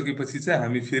रिएक्सन आइसकेपछि चाहिँ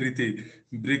हामी फेरि त्यही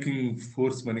ब्रेकिङ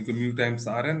फोर्स भनेको म्यू टाइम्स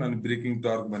आरएन अनि ब्रेकिङ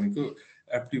टर्क भनेको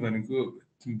एफटी भनेको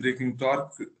ब्रेकिङ टर्क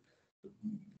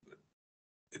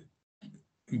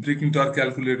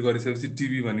क्याल्कुलेट गरिसकेपछि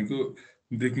टिबी भनेको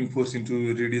ब्रेकिङ फोर्स इन्टु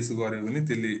रेडियस गऱ्यो भने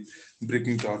त्यसले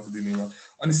ब्रेकिङ टर्क दिने भयो।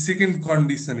 अनि सेकेन्ड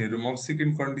कन्डिसन हेरौँ। अब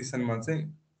सेकेन्ड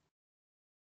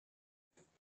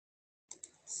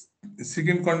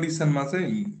कन्डिसनमा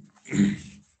चाहिँ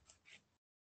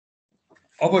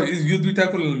अब यो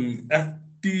दुइटाको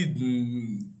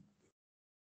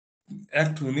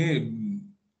एक्ट हुने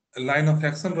लाइन अफ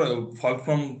एक्सन र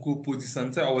फलक्रमको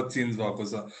पोजिसन चाहिँ अब चेन्ज भएको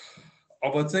छ।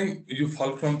 अब चाहिँ यो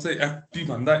फलक्रम चाहिँ एफटी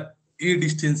भन्दा ए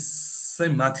डिस्टेन्स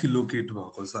चाहिँ माथि लोकेट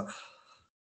भएको छ।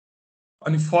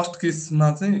 अनि फर्स्ट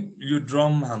केसमा चाहिँ यो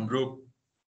ड्रम हाम्रो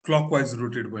क्लकवाइज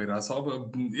रोटेट भइरहेछ।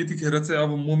 अब यतिखेर चाहिँ अब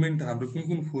मोमेन्ट हाम्रो कुन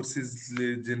कुन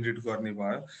फोर्सेसले जेनेरेट गर्ने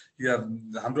भयो या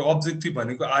हाम्रो अब्जेक्टिभ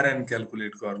भनेको आरएन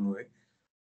क्याल्कुलेट गर्नु है।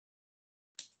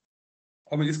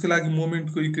 अब यसको लागि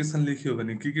मोमेन्टको इक्वेसन लेख्यो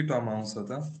भने के टर्म आउँछ त?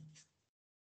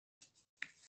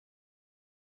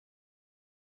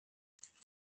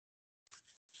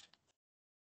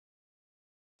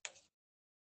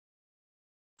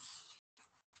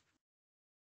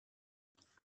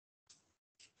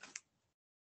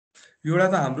 एउटा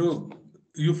त हाम्रो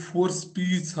यो फोर्स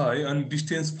पी छ है अनि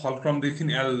डिस्टेन्स फलक्रमदेखि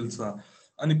एल छ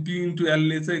अनि पी इन्टु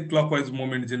एलले चाहिँ क्लकवाइज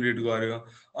मोमेन्ट जेनेरेट गर्यो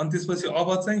अनि त्यसपछि अब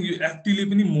चाहिँ यो एफटीले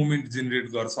पनि मोमेन्ट जेनेरेट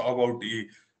गर्छ अबाउट ए।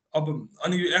 अब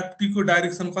अनि यो एफटीको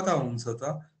डाइरेक्सन कता हुन्छ त?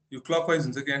 यो क्लकवाइज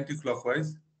हुन्छ कि एन्टी क्लकवाइज?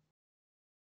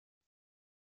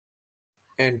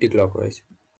 Anti clockwise.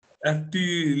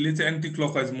 एफटीले चाहिँ एन्टी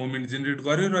क्लकवाइज मोमेन्ट जेनेरेट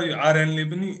गर्यो र यो आरएनले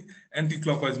पनि एन्टी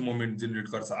क्लकवाइज मोमेन्ट जेनेरेट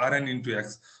गर्छ आरएन इन्टु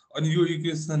एक्स। अनि यो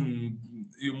इक्वेसन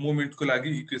यो मोमेन्टको लागि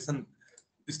इक्वेसन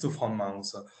यस्तो फर्ममा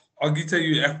आउँछ। अघि चाहिँ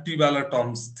यो एफटी वाला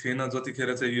टर्म्स थिएन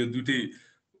जतिखेर चाहिँ यो दुइटै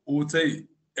ओ चाहिँ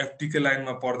एफटीकै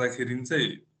लाइनमा पर्दाखेरि चाहिँ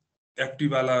एफटी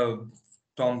वाला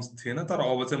टर्म्स थिएन तर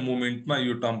अब चाहिँ मोमेन्टमा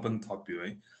यो टर्म पनि थप्यो है।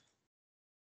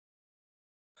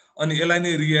 अनि यसलाई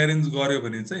नै रिएरेन्ज गर्यो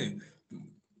भने चाहिँ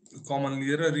कमन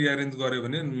लिएर रिएरेन्ज गर्यो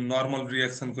भने नर्मल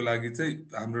रिएक्सनको लागि चाहिँ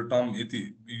हाम्रो टर्म यति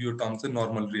यो टर्म चाहिँ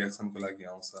नर्मल रिएक्सनको लागि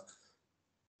आउँछ।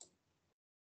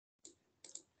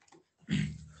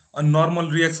 अनि नर्मल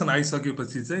रिएक्सन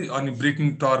आइसकेपछि चाहिँ अनि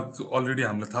ब्रेकिङ टर्क अलरेडी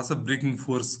हामीलाई थाहा छ ब्रेकिङ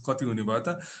फोर्स कति हुने भयो त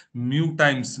म्यू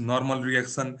टाइम्स नर्मल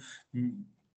रिएक्सन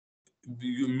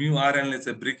यो म्यू आरएनले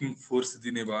चाहिँ ब्रेकिङ फोर्स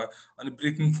दिने भयो अनि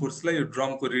ब्रेकिङ फोर्सलाई यो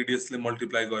ड्रमको रेडियसले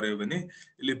मल्टिप्लाई गर्यो भने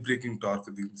यसले ब्रेकिङ टर्क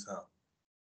दिन्छ।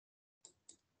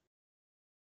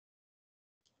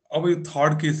 अब यो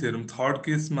थर्ड केस हेरौँ। थर्ड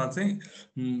केसमा चाहिँ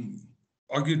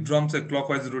अघि ड्रम चाहिँ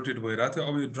क्लकवाइज रोटेट भइरहेको थियो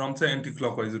अब यो ड्रम चाहिँ एन्टी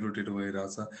क्लकवाइज रोटेट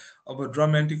भइरहेछ। अब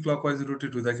ड्रम एन्टी क्लकवाइज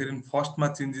रोटेट हुँदाखेरि फर्स्टमा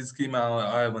चेन्जेस केमा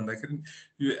आयो भन्दाखेरि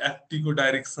यो एफटीको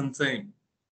डाइरेक्सन चाहिँ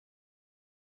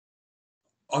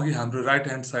अघि हाम्रो राइट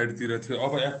ह्यान्ड साइडतिर थियो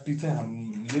अब एफटी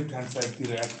चाहिँ लेफ्ट ह्यान्ड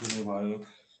साइडतिर एक्ट हुने भयो।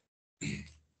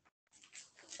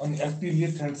 अनि एफटी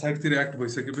लेफ्ट ह्यान्ड साइडतिर एक्ट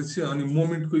भइसकेपछि अनि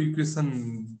मोमेन्टको इक्वेसन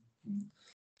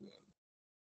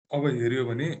अब हेऱ्यो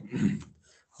भने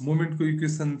मोमेन्टको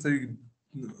इक्वेसन चाहिँ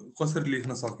कसरी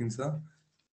लेख्न सकिन्छ?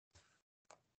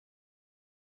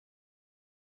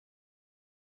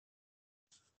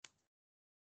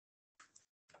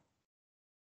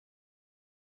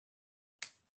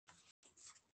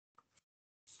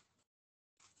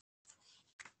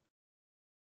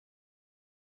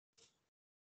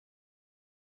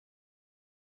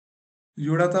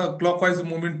 एउटा त क्लकवाइज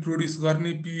मोमेन्ट प्रोड्युस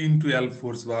गर्ने पी इन्टु एल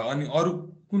फोर्स भयो अनि अरू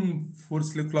कुन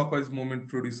फोर्सले क्लकवाइज मोमेन्ट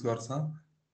प्रोड्युस गर्छ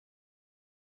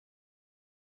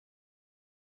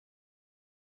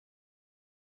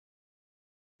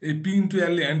P into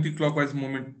एलले anti clockwise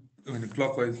moment भने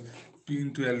clockwise P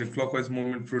into एलले clockwise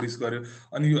moment produce गर्यो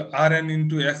अनि यो आरएन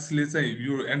इन्टु एक्सले चाहिँ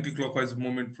यो एन्टी क्लकवाइज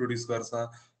मोमेन्ट प्रोड्युस गर्छ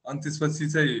अनि त्यसपछि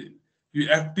चाहिँ यो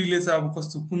एफटीले चाहिँ अब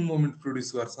कस्तो कुन मोमेन्ट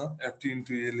प्रोड्युस गर्छ एफटी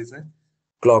इन्टु एले चाहिँ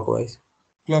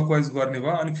क्लकवाइज गर्ने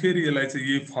भयो अनि फेरि यसलाई चाहिँ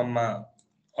यही फर्ममा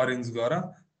अरेन्ज गर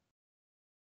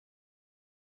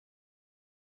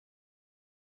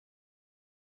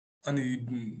अनि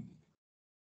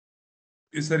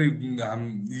यसरी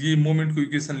यही मोमेन्टको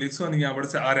इक्वेसन लेख्छु अनि यहाँबाट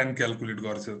चाहिँ आरएन क्याल्कुलेट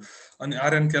गर्छु अनि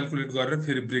आरएन क्याल्कुलेट गरेर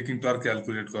फेरि ब्रेकिङ टर्क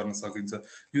क्याल्कुलेट गर्न सकिन्छ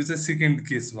यो चाहिँ सेकेन्ड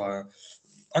केस भयो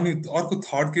अनि अर्को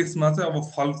थर्ड केसमा चाहिँ अब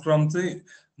फल्क्रम चाहिँ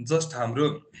जस्ट हाम्रो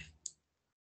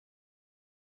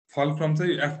फल्क्रम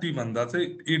चाहिँ एफटी भन्दा चाहिँ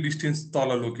ए डिस्टेन्स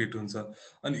तल लोकेट हुन्छ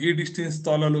अनि ए डिस्टेन्स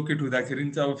तल लोकेट हुँदाखेरि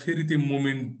चाहिँ अब फेरि त्यो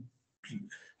मोमेन्ट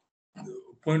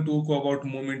पोइन्ट ओको अबाउट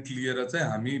मोमेन्ट लिएर चाहिँ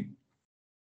हामी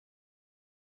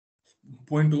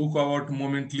पोइन्ट ओको अबाउट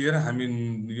मोमेन्ट लिएर हामी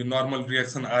यो नर्मल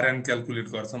रिएक्सन आरएन क्याल्कुलेट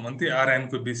गर्छौँ अनि त्यो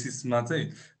आरएनको बेसिसमा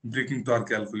चाहिँ ब्रेकिङ टर्क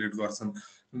क्याल्कुलेट गर्छौँ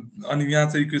अनि यहाँ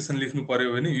चाहिँ इक्वेसन लेख्नु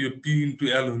पर्यो भने यो पी इन्टु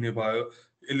एल हुने भयो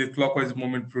यसले क्लकवाइज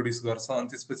मोमेन्ट प्रोड्युस गर्छ अनि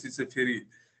त्यसपछि चाहिँ फेरि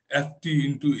एफटी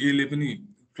इन्टु एले पनि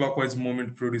क्लकवाइज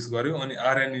मोमेन्ट प्रोड्युस गर्यो अनि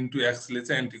आरएन इन्टु एक्सले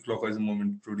चाहिँ एन्टी क्लकवाइज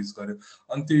मोमेन्ट प्रोड्युस गर्यो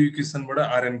अनि त्यो इक्वेसनबाट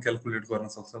आरएन क्याल्कुलेट गर्न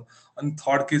सक्छौँ अनि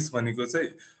थर्ड केस भनेको चाहिँ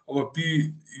अब पी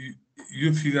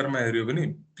यो फिगरमा हेऱ्यो भने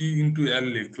पी इन्टु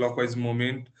एलले क्लकवाइज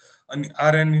मोमेन्ट अनि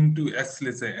आरएन इन्टु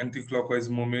एक्सले चाहिँ एन्टी क्लकवाइज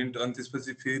मोमेन्ट अनि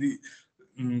त्यसपछि फेरि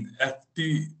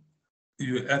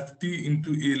एफटी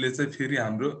इन्टु एले चाहिँ फेरि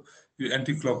हाम्रो यो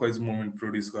एन्टी क्लकवाइज मोमेन्ट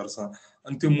प्रोड्युस गर्छ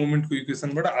अनि त्यो मोमेन्टको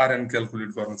इक्वेसनबाट आरएन क्याल्कुलेट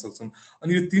गर्न सक्छौँ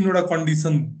अनि यो तीनवटा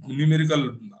कन्डिसन न्युमेरिकल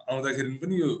आउँदाखेरि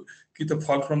पनि यो कि त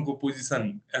फल्क्रमको पोजिसन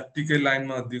एफटीकै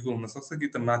लाइनमा दिएको हुनसक्छ कि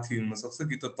त माथि हुनसक्छ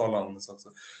कि त तल हुनसक्छ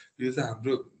यो चाहिँ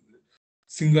हाम्रो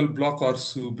सिंगल ब्लक अर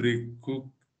सु ब्रेकको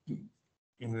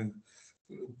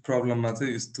प्रब्लममा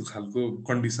चाहिँ यस्तो खालको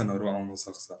कन्डिसनहरू आउन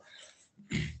सक्छ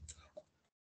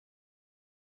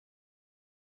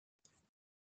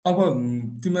अब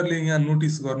तिमीहरूले यहाँ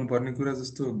नोटिस गर्नुपर्ने कुरा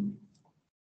जस्तो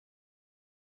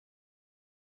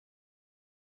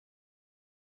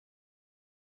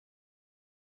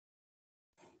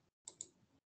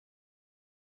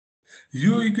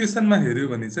यो इक्वेसनमा हेर्यो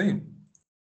भने चाहिँ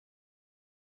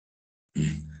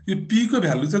यो पी को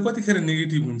भ्यालु चाहिँ कतिखेर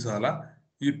नेगेटिभ हुन्छ होला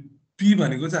यो पी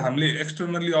भनेको चाहिँ हामीले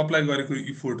एक्सटर्नली अप्लाई गरेको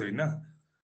इफोर्ट होइन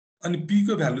अनि पी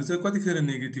को भ्यालु चाहिँ कतिखेर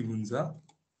नेगेटिभ हुन्छ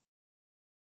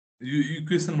यो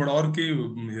इक्वेसनबाट अरू केही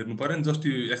हेर्नु पर्यो जस्ट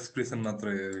यो एक्सप्रेसन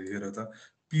मात्र हेर त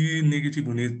पी नेगेटिभ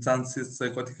हुने चान्सेस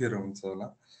चाहिँ कतिखेर हुन्छ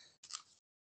होला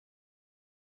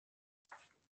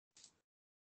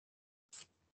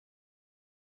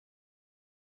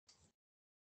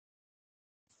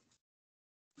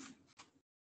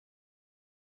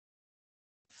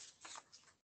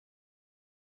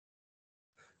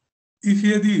इफ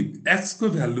यदि एक्स को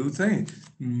भ्यालु चाहिँ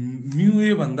म्यु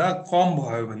ए भन्दा कम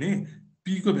भयो भने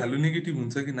पी को भ्यालु नेगेटिभ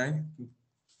हुन्छ कि नै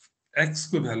एक्स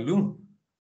को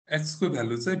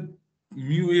भ्यालु चाहिँ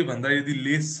म्यु ए भन्दा यदि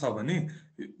लेस छ भने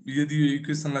यदि यो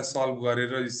इक्वेसनलाई सल्भ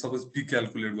गरेर सपोज पी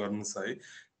क्याल्कुलेट गर्नुस् है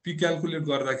पी क्याल्कुलेट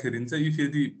गर्दाखेरि चाहिँ इफ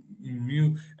यदि म्यु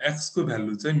एक्स को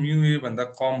भ्यालु चाहिँ म्यु ए भन्दा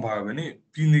कम भयो भने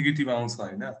पी नेगेटिभ आउँछ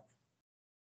हैन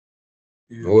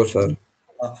हो सर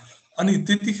अनि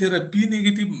त्यतिखेर पी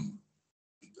नेगेटिभ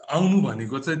आउनु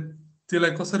भनेको चाहिँ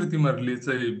त्यसलाई कसरी तिमीहरूले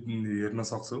चाहिँ हेर्न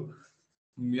सक्छौ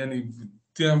यानी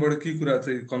त्यहाँबाट के कुरा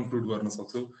चाहिँ कन्क्लुड गर्न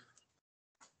सक्छौ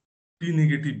पी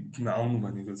नेगेटिभ आउनु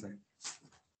भनेको चाहिँ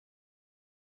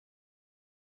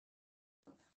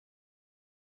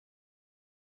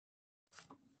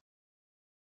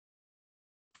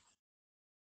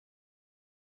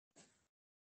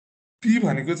पी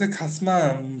भनेको चाहिँ खासमा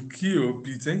के हो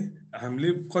पी चाहिँ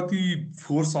हामीले कति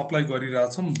फोर्स अप्लाई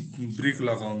गरिरहेछौँ ब्रेक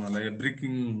लगाउनलाई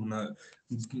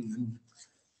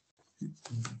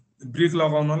ब्रेक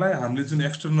लगाउनलाई हामीले जुन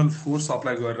एक्सटर्नल फोर्स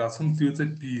अप्लाई गरिरहेछौँ त्यो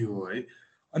चाहिँ पी हो है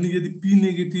अनि यदि पी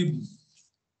नेगेटिभ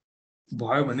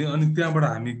भयो भने अनि त्यहाँबाट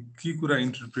हामी के कुरा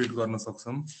इन्टरप्रेट गर्न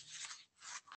सक्छौँ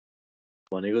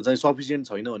भनेको चाहिँ सफिसिएन्ट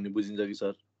छैन भन्ने बुझिन्छ कि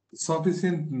सर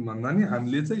सफिसिएन्ट भन्दा नि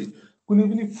हामीले चाहिँ कुनै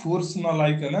पनि फोर्स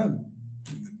नलाइकन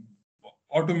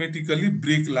अटोमेटिकली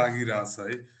ब्रेक लागिरहेछ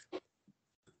है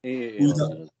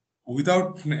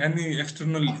without any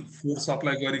external force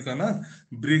apply गरिकन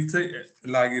ब्रेक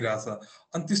चाहिँ लागिरहेछ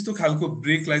अनि त्यस्तो खालको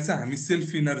ब्रेकलाई चाहिँ हामी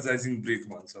सेल्फ इनर्जाइजिङ ब्रेक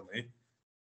भन्छौँ है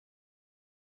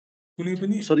कुनै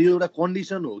पनि सर यो एउटा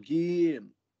कन्डिसन हो कि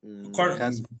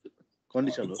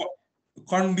कन्डिसन हो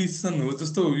कन्डिसन हो।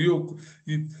 जस्तो यो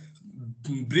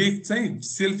ब्रेक चाहिँ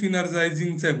सेल्फ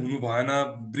इनर्जाइजिङ चाहिँ हुनु भएन।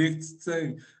 ब्रेक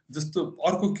चाहिँ जस्तो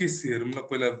अर्को केस हेरौँ न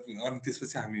पहिला, अनि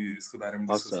त्यसपछि हामी यसको बारेमा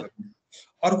डिस्कस गरौँ।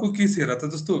 अर्को केस हेर त,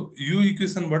 जस्तो यो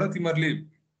इक्वेसनबाट तिमीहरूले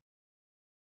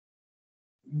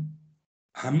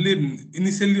हामीले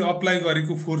इनिसियली अप्लाई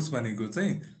गरेको फोर्स भनेको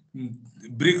चाहिँ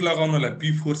ब्रेक लगाउनलाई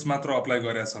पी फोर्स मात्र अप्लाई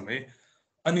गरेका छौँ है।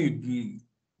 अनि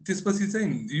त्यसपछि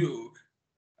चाहिँ यो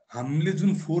हामीले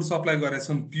जुन फोर्स अप्लाई गरेका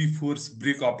छौँ पी फोर्स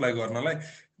ब्रेक अप्लाई गर्नलाई,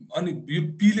 अनि यो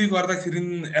पीले गर्दाखेरि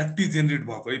एफटी जेनेरेट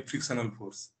भएको है फ्रिक्सनल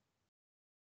फोर्स।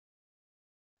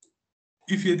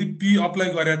 इफ यदि पी अप्लाई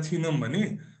गरेका थिएनौँ भने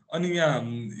अनि यहाँ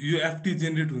यो एफटी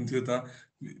जेनेरेट हुन्थ्यो त।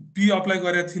 पी अप्लाई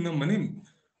गरेका थिएनौँ भने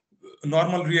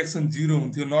नर्मल रिएक्सन 0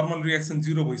 हुन्थ्यो। नर्मल रिएक्सन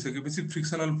 0 भइसकेपछि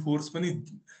फ्रिक्सनल फोर्स पनि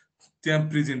त्यहाँ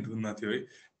प्रेजेन्ट हुन्न थियो है।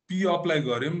 पी अप्लाई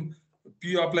गर्यौँ,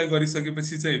 पी अप्लाई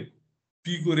गरिसकेपछि चाहिँ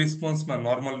पी को रेस्पोन्समा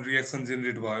नर्मल रिएक्सन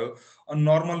जेनेरेट भयो। अनि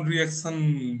नर्मल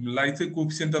रिएक्सनलाई चाहिँ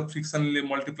कोएफिसिएन्ट अफ फ्रिक्सनले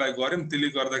मल्टिप्लाई गर्यौँ, त्यसले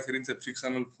गर्दाखेरि चाहिँ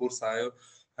फ्रिक्सनल फोर्स आयो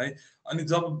है। अनि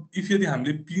जब इफ यदि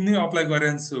हामीले पी नै अप्लाई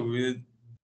गरेका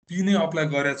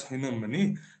छैनौँ भने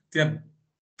त्यहाँ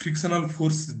फ्रिक्सनल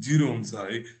फोर्स 0 हुन्छ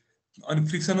है। अनि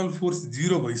फ्रिक्सनल फोर्स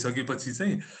 0 भइसकेपछि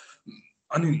चाहिँ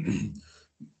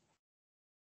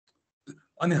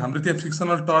अनि हाम्रो त्यहाँ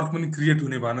फ्रिक्सनल टर्क पनि क्रिएट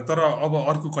हुने भएन। तर अब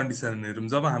अर्को कन्डिसन हेरौँ,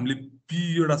 जब हामीले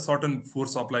पी एउटा सर्टन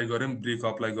फोर्स अप्लाई गऱ्यौँ ब्रेक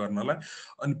अप्लाई गर्नलाई,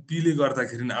 अनि पीले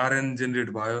गर्दाखेरि आरएन जेनेरेट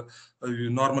भयो,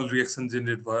 नर्मल रिएक्सन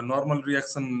जेनेरेट भयो। नर्मल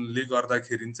रिएक्सनले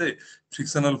गर्दाखेरि चाहिँ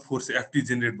फ्रिक्सनल फोर्स एफटी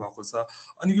जेनेरेट भएको छ।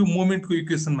 अनि यो मोमेन्टको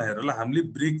इक्वेसनमा हेर ल, हामीले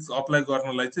ब्रेक अप्लाई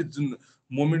गर्नलाई चाहिँ जुन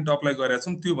मोमेन्ट अप्लाई गरेका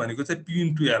छौँ त्यो भनेको चाहिँ पी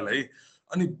इन्टु एल है।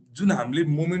 अनि जुन हामीले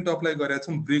मोमेन्ट अप्लाई गरेका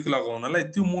छौँ ब्रेक लगाउनलाई,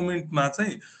 त्यो मोमेन्टमा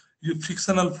चाहिँ यो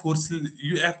फ्रिक्सनल फोर्स,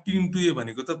 यो एफटी इन्टु ए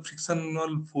भनेको त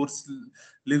फ्रिक्सनल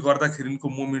फोर्सले गर्दाखेरिको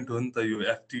मोमेन्ट हो नि त यो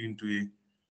एफटी इन्टु ए।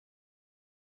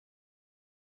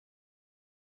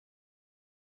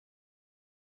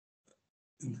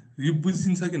 यो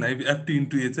बुझिन्छ कि नै एफटी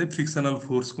इन्टु ए चाहिँ फ्रिक्सनल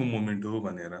फोर्सको मोमेन्ट हो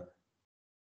भनेर?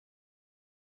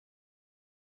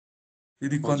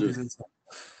 यदि कन्फ्युजन छ।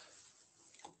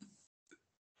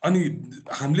 अनि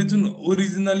हामीले जुन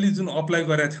ओरिजिनल्ली जुन अप्लाई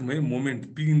गरेका थियौँ है moment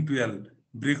P into L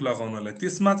brake लगाउनलाई,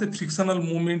 त्यसमा चाहिँ फ्रिक्सनल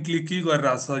मोमेन्टले के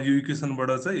गरिरहेछ, यो इक्वेसनबाट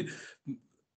चाहिँ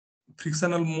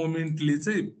फ्रिक्सनल मोमेन्टले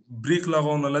चाहिँ ब्रेक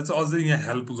लगाउनलाई चाहिँ अझै यहाँ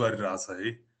हेल्प गरिरहेछ है।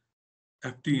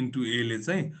 एफटी इन्टु एले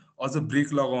चाहिँ अझ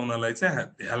ब्रेक लगाउनलाई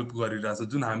चाहिँ हेल्प गरिरहेछ।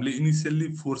 जुन हामीले इनिसियल्ली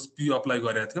फोर्स पी अप्लाई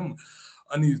गरेका थियौँ,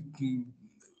 अनि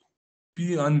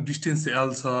पी अनि डिस्टेन्स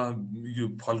एल छ यो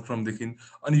फलक्रमदेखि,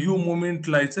 अनि यो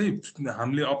मोमेन्टलाई चाहिँ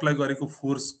हामीले अप्लाई गरेको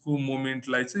फोर्सको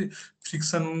मोमेन्टलाई चाहिँ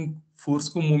फ्रिक्सन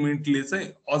फोर्सको मोमेन्टले चाहिँ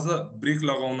अझ ब्रेक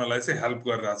लगाउनलाई चाहिँ हेल्प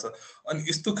गरिरहेछ। अनि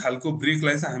यस्तो खालको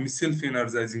ब्रेकलाई चाहिँ हामी सेल्फ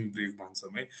इनर्जाइजिङ ब्रेक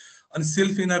भन्छौँ है। अनि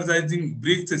सेल्फ इनर्जाइजिङ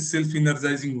ब्रेक चाहिँ सेल्फ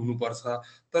इनर्जाइजिङ हुनुपर्छ,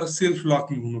 तर सेल्फ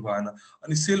लकिङ हुनु भएन।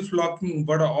 अनि सेल्फ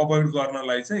लकिङबाट अभोइड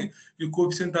गर्नलाई चाहिँ यो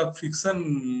कोएफिसिएन्ट अफ फ्रिक्सन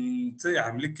चाहिँ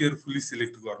हामीले केयरफुली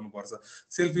सिलेक्ट गर्नुपर्छ।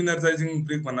 सेल्फ इनर्जाइजिङ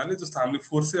ब्रेक भन्नाले जस्तो हामीले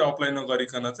फोर्सै अप्लाई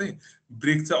नगरिकन चाहिँ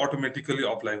ब्रेक चाहिँ अटोमेटिकली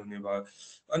अप्लाई हुने भयो।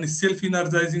 अनि सेल्फ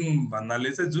इनर्जाइजिङ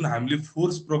भन्नाले चाहिँ जुन हामीले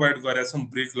फोर्स प्रोभाइड गरेका छौँ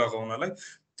ब्रेक लगाउनलाई,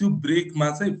 त्यो ब्रेकमा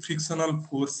चाहिँ फ्रिक्सनल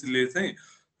फोर्सले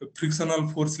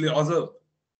अझ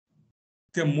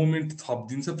त्यहाँ मोमेन्ट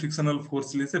थपिदिन्छ। फ्रिक्सनल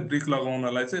फोर्सले चाहिँ ब्रेक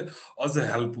लगाउनलाई चाहिँ अझ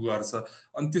हेल्प गर्छ।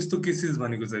 अनि त्यस्तो केसेस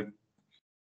भनेको चाहिँ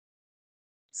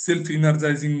सेल्फ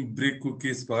इनर्जाइजिङ ब्रेकको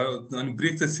केस भयो। अनि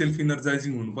ब्रेक चाहिँ सेल्फ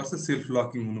इनर्जाइजिङ हुनुपर्छ, सेल्फ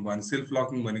लकिङ हुनु भएन। सेल्फ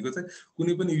लकिङ भनेको चाहिँ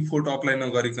कुनै पनि इफोर्ट अप्लाई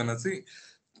नगरिकन चाहिँ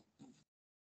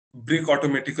ब्रेक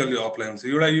अटोमेटिकली अप्लाई हुन्छ।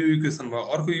 एउटा यो इक्वेसन भयो।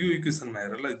 अर्को यो इक्वेसनमा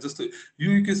हेर ल, जस्तो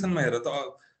यो इक्वेसनमा हेर त,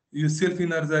 यो सेल्फ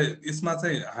इनर्जाइज यसमा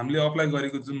चाहिँ हामीले अप्लाई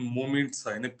गरेको जुन मोमेन्ट छ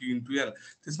होइन पी इन्टु एल,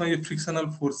 त्यसमा यो फ्रिक्सनल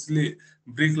फोर्सले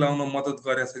ब्रेक लाउन मद्दत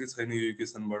गरेको छ कि छैन यो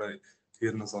इक्वेसनबाट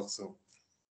हेर्न सक्छौँ।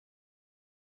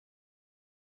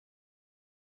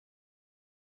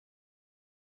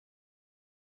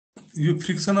 यो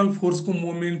फ्रिक्सनल फोर्सको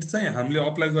मोमेन्ट चाहिँ हामीले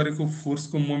अप्लाई गरेको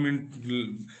फोर्सको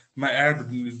मोमेन्टमा एड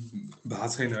भएको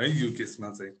छैन है यो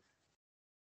केसमा चाहिँ।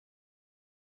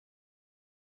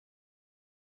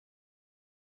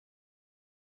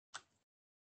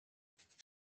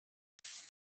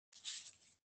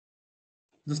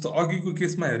 जस्तो अघिको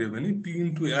केसमा हेऱ्यो भने पी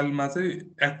इन्टु एलमा चाहिँ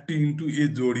एफटी इन्टु ए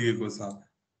जोडिएको छ,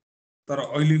 तर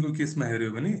अहिलेको केसमा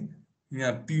हेऱ्यो भने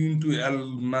यहाँ पी इन्टु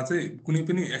एलमा चाहिँ कुनै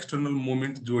पनि एक्सटर्नल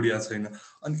मोमेन्ट जोडिया छैन।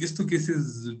 अनि यस्तो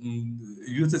केसेस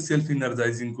यो चाहिँ सेल्फ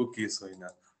इनर्जाइजिङको केस होइन।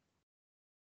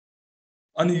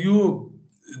 अनि यो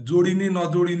जोडिने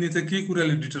नजोडिने चाहिँ के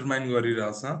कुराले डिटरमाइन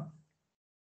गरिरहेछ?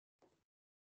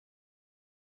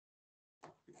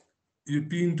 यो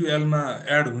पी इन्टु एलमा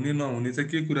एड हुने नहुने चाहिँ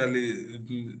के कुराले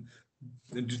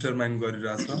डिटरमाइन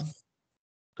गरिरहेछ?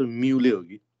 त्यो म्युले हो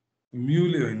कि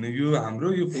म्युले होइन, यो हाम्रो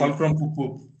यो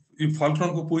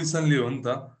फल्क्रमको पोजिसनले हो नि त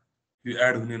यो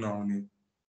एड हुने नहुने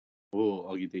हो,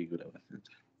 अघि त्यही कुरा भयो।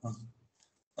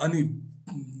 अनि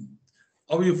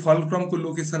अब यो फल्क्रमको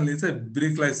लोकेसनले चाहिँ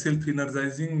ब्रेकलाई सेल्फ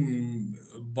इनर्जाइजिङ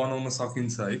बनाउन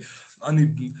सकिन्छ है। अनि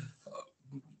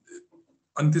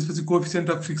त्यसपछि कोएफिसिएन्ट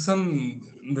अफ फ्रिक्सन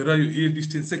र यो ए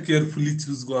डिस्टेन्स चाहिँ केयरफुली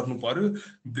चुज गर्नु पर्यो।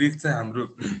 ब्रेक चाहिँ हाम्रो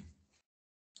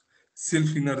सेल्फ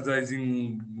इनर्जाइजिङ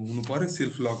हुनु पर्यो,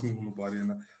 सेल्फ लकिङ हुनु परेन।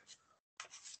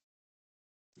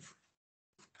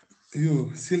 यो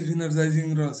सेल्फ इनर्जाइजिङ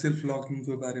र सेल्फ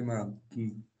लकिङको बारेमा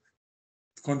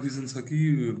कन्फ्युजन छ कि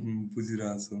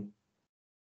बुझिरहेको छ?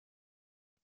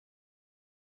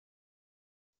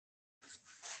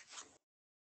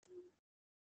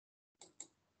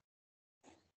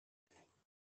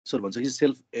 सर भन्छ कि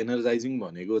सेल्फ एनर्जाइजिङ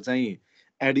भनेको चाहिँ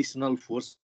एडिसनल फोर्स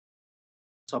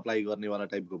सप्लाई गर्नेवाला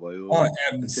टाइपको भयो।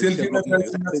 सेल्फ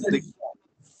इनर्जाइजिङ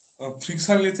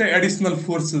फ्रिक्सनले चाहिँ एडिसनल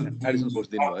फोर्स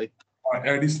दिने भयो,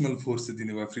 एडिसनल फोर्स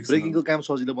दिने भयो फ्रिक्सन। ब्रेकिङको काम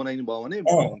सजिलो बनाइनु भयो भने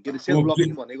के अरे सेल्फ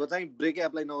लकिङ भनेको चाहिँ ब्रेकै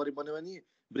एप्लाई नगरी बन्यो भने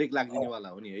ब्रेक लाग्दिनेवाला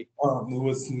हो नि है।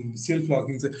 सेल्फ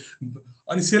लकिङ चाहिँ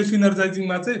अनि सेल्फ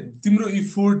इनर्जाइजिङमा चाहिँ तिम्रो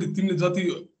इफोर्ट, तिमीले जति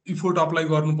इफोर्ट अप्लाई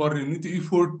गर्नुपर्ने नि त्यो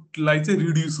इफोर्टलाई चाहिँ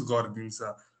रिड्युस गरिदिन्छ।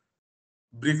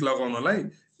 ब्रेक लगाउनलाई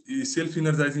सेल्फ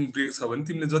इनर्जाइजिङ ब्रेक छ भने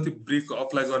तिमीले जति ब्रेक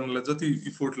अप्लाई गर्नलाई जति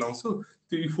इफोर्ट लाउँछौ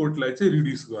त्यो इफोर्टलाई चाहिँ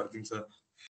रिड्युस गरिदिन्छ।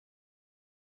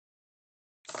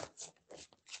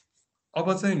 अब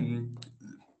चाहिँ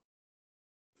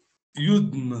यो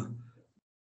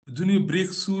जुन यो ब्रेक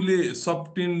सुले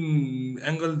सबटेन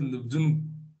एङ्गल जुन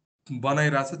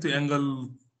बनाइरहेछ त्यो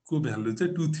एङ्गलको भ्यालु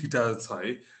चाहिँ 2 थीटा छ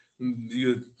है।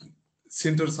 यो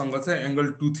सेन्टरसँग चाहिँ एङ्गल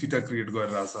 2 थीटा क्रिएट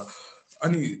गरिरहेछ।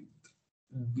 अनि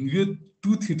यो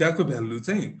 2 थीटाको भ्यालु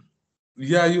चाहिँ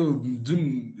या यो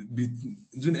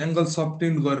जुन एङ्गल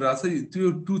सबटेन गरिरहेछ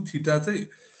त्यो 2 थीटा चाहिँ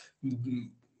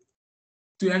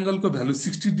त्यो एङ्गलको भ्यालु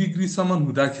 60 डिग्रीसम्म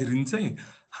हुँदाखेरि चाहिँ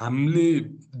हामीले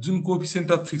जुन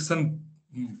कोएफिसिएन्ट अफ फ्रिक्सन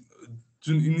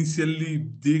जुन इनिसियली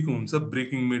दिएको हुन्छ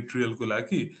ब्रेकिङ मेटेरियलको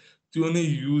लागि त्यो नै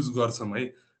युज गर्छौँ है।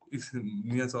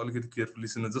 यहाँ चाहिँ अलिकति केयरफुली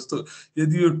सुन। जस्तो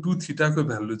यदि यो 2 थीटाको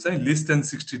भ्यालु चाहिँ लेस देन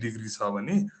 60 डिग्री छ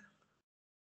भने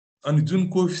अनि जुन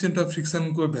कोएफिसिएन्ट अफ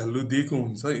फ्रिक्सनको भ्यालु दिएको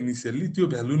हुन्छ इनिसियली त्यो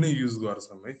भ्यालु नै युज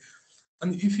गर्छौँ है।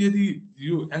 अनि इफ यदि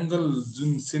यो एङ्गल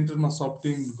जुन सेन्टरमा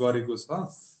सबटेन गरेको छ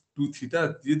 2 थीटा,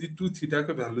 यदि 2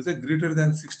 थीटाको भ्यालु चाहिँ ग्रेटर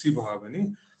देन 60 भयो भने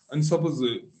अनि suppose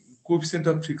coefficient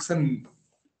of friction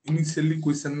initially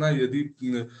क्वेसनमा यदि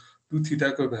 2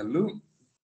 थीटाको भ्यालु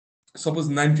सपोज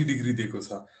 90 डिग्री दिएको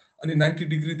छ अनि 90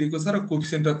 डिग्री दिएको छ र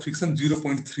कोएफिसिएन्ट अफ फ्रिक्सन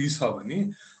 0.3 छ भने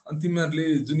अनि तिमीहरूले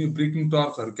जुन यो ब्रेकिङ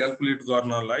टर्कहरू क्याल्कुलेट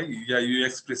गर्नलाई या यो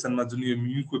एक्सप्रेसनमा जुन यो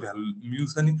म्युको भ्यालु म्यु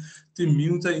छ नि त्यो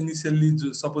म्यु चाहिँ इनिसियली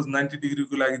सपोज 90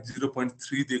 डिग्रीको लागि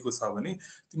 0.3 दिएको छ भने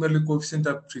तिमीहरूले कोएफिसिएन्ट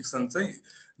अफ फ्रिक्सन चाहिँ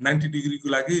 90 डिग्रीको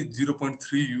लागि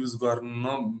 0.3 युज गर्न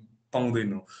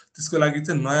पाउँदैनौ। त्यसको लागि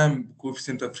चाहिँ नयाँ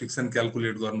कोएफिसिएन्ट अफ फ्रिक्सन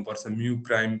क्याल्कुलेट गर्नुपर्छ म्यु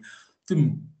प्राइम। त्यो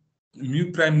म्यु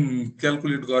प्राइम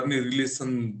क्याल्कुलेट गर्ने रिलेसन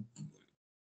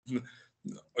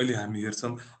अहिले हामी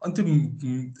हेर्छौँ। अनि त्यो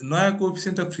नयाँ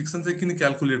कोएफिसिएन्ट अफ फ्रिक्सन चाहिँ किन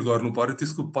क्याल्कुलेट गर्नु पर्यो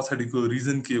त्यसको पछाडिको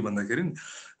रिजन के हो भन्दाखेरि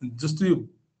जस्तो यो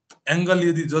एङ्गल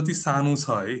यदि जति सानो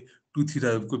छ है 2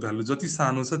 थीटाको भ्यालु जति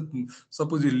सानो छ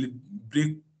सपोज यो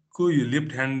ब्रेकको यो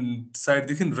लेफ्ट ह्यान्ड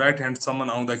साइडदेखि राइट ह्यान्डसम्म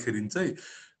आउँदाखेरि चाहिँ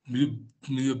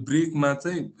यो ब्रेकमा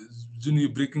चाहिँ जुन यो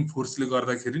ब्रेकिङ फोर्सले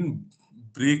गर्दाखेरि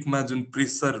ब्रेकमा जुन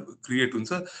प्रेसर क्रिएट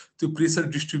हुन्छ त्यो प्रेसर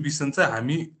डिस्ट्रिब्युसन चाहिँ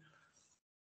हामी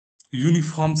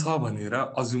युनिफर्म छ भनेर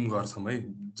अज्युम गर्छौँ है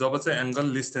जब चाहिँ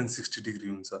एङ्गल लेस देन 60 डिग्री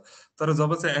हुन्छ। तर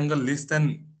जब चाहिँ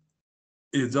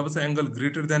एङ्गल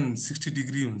ग्रेटर देन 60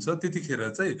 डिग्री हुन्छ त्यतिखेर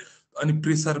चाहिँ अनि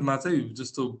प्रेसरमा चाहिँ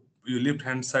जस्तो यो लेफ्ट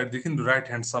ह्यान्ड साइडदेखि राइट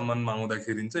ह्यान्डसम्ममा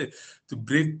आउँदाखेरि चाहिँ त्यो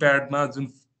ब्रेक प्याडमा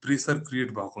जुन प्रेसर क्रिएट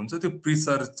भएको हुन्छ त्यो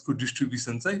प्रेसरको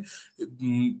डिस्ट्रिब्युसन चाहिँ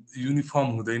युनिफर्म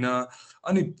हुँदैन।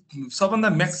 अनि सबभन्दा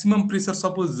म्याक्सिमम प्रेसर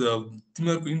सपोज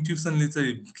तिमीहरूको इन्ट्युसनले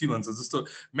चाहिँ के भन्छ जस्तो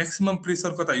म्याक्सिमम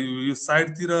प्रेसर कता यो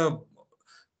साइडतिर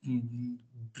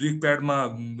ब्रेक प्याडमा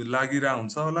लागिरहेको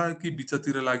हुन्छ होला कि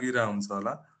बिचतिर लागिरहेको हुन्छ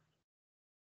होला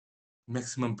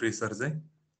म्याक्सिमम प्रेसर चाहिँ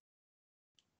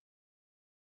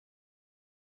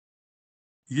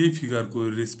यही फिगरको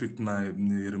रेस्पेक्टमा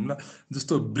हेरौँ ल।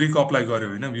 जस्तो ब्रेक अप्लाई गर्यो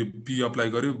होइन यो पी अप्लाई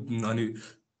गर्यो अनि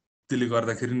त्यसले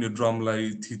गर्दाखेरि यो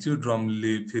ड्रमलाई थिच्यो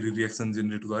ड्रमले फेरि रिएक्सन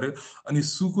जेनेरेट गर्यो अनि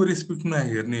सुको रेस्पेक्टमा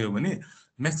हेर्ने हो भने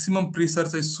म्याक्सिमम प्रेसर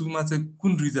चाहिँ सुमा चाहिँ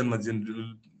कुन रिजनमा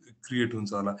क्रिएट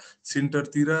हुन्छ होला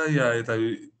सेन्टरतिर या यता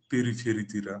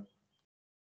पेरिफेरीतिर?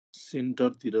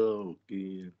 सेन्टरतिर हो कि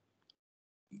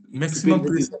म्याक्सिमम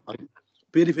प्रेसर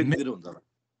पेरिफेरीतिर हुन्छ होला।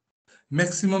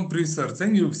 म्याक्सिमम प्रेसर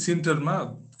चाहिँ यो सेन्टरमा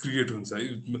क्रिएट हुन्छ है।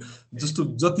 जस्तो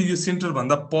जति यो सेन्टर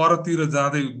भन्दा परतिर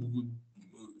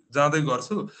जाँदै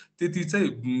गर्छु त्यति चाहिँ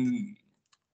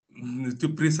त्यो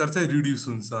प्रेसर चाहिँ रिड्युस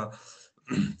हुन्छ।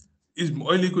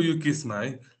 अहिलेको यो केसमा है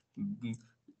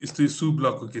यस्तो सु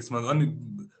ब्लकको केसमा अनि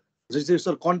जस्तै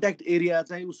सर कन्ट्याक्ट एरिया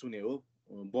चाहिँ उस हुने हो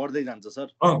बढ्दै जान्छ सर।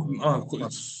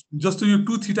 जस्तो यो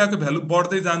 2 थीटाको भ्यालु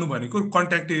बढ्दै जानु भनेको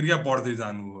कन्ट्याक्ट एरिया बढ्दै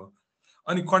जानु हो।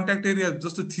 अनि कन्ट्याक्ट एरिया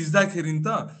जस्तो थिच्दाखेरि नि त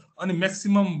अनि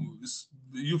म्याक्सिमम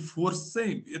यो फोर्स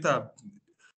चाहिँ यता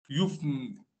यो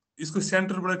यसको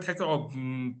सेन्टरबाट ठ्याक्क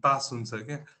पास हुन्छ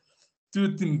क्या। त्यो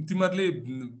तिमीहरूले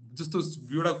जस्तो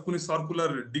एउटा कुनै सर्कुलर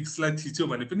डिस्कलाई थिच्यो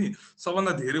भने पनि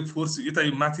सबभन्दा धेरै फोर्स यता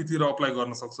माथितिर अप्लाई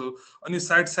गर्न सक्छौ अनि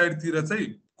साइडतिर चाहिँ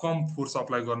कम फोर्स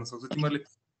अप्लाई गर्न सक्छौ। तिमीहरूले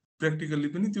प्र्याक्टिकल्ली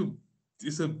पनि त्यो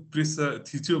यसो प्रेसर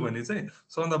थिच्यो भने चाहिँ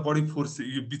सबभन्दा बढी फोर्स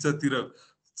यो बिचतिर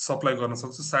सप्लाई गर्न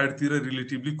सक्छौ, साइडतिर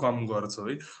रिलेटिभली कम गर्छौ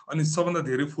है। अनि सबभन्दा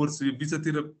धेरै फोर्स यो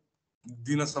बिचतिर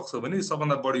दिन सक्छौ भने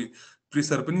सबभन्दा बढी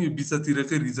प्रेसर पनि यो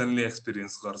बिचतिरकै रिजनले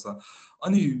एक्सपिरियन्स गर्छ।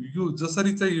 अनि यो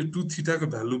जसरी चाहिँ यो 2 थीटाको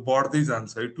भ्यालु बढ्दै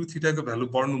जान्छ है, 2 थीटाको भ्यालु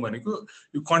बढ्नु भनेको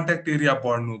यो कन्ट्याक्ट एरिया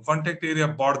बढ्नु। कन्ट्याक्ट एरिया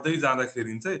बढ्दै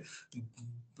जाँदाखेरि चाहिँ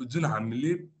जुन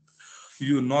हामीले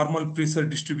यो नर्मल प्रेसर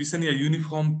डिस्ट्रिब्युसन या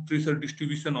युनिफर्म प्रेसर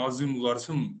डिस्ट्रिब्युसन अज्युम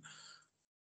गर्छौँ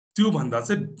त्यो भन्दा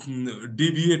चाहिँ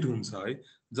डेभिएट हुन्छ है।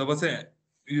 जब चाहिँ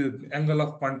यो एंगल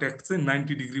अफ कन्ट्याक्ट चाहिँ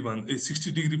 90 डिग्री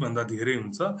 60 डिग्री भन्दा धेरै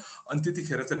हुन्छ अनि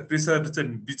त्यतिखेर चाहिँ प्रेसर चाहिँ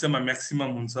बिचमा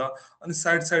म्याक्सिमम हुन्छ अनि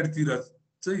साइडतिर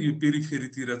चाहिँ यो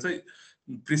पेरिफेरीतिर चाहिँ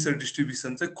प्रेसर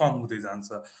डिस्ट्रिब्युसन चाहिँ कम हुँदै जान्छ।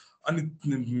 अनि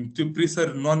त्यो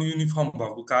प्रेसर नन युनिफर्म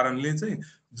भएको कारणले चाहिँ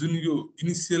जुन यो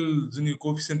इनिशियल जुन यो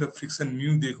कोएफिसिएन्ट अफ फ्रिक्सन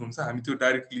म्यू दिएको हुन्छ हामी त्यो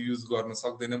डाइरेक्टली युज गर्न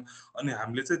सक्दैनौँ। अनि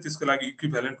हामीले चाहिँ त्यसको लागि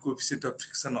equivalent coefficient of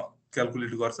friction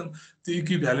calculate गर्छौँ। त्यो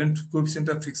इक्विभ्यालेन्ट कोएफिसिएन्ट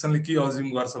अफ फ्रिक्सनले के अज्युम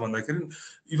गर्छ भन्दाखेरि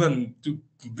इभन त्यो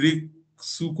ब्रेक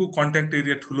सुको कन्ट्याक्ट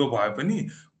एरिया ठुलो भए पनि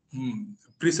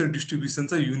प्रेसर डिस्ट्रिब्युसन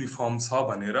चाहिँ युनिफर्म छ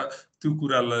भनेर त्यो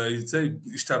कुरालाई चाहिँ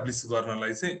इस्टाब्लिस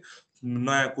गर्नलाई चाहिँ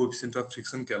नयाँ कोएफिसिएन्ट अफ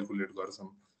फ्रिक्सन क्याल्कुलेट गर्छौँ।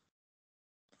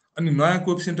 अनि नयाँ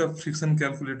कोएफिसिएन्ट अफ फ्रिक्सन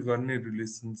क्याल्कुलेट गर्ने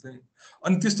रिलेसन चाहिँ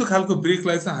अनि त्यस्तो खालको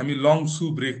ब्रेकलाई चाहिँ हामी लङ सु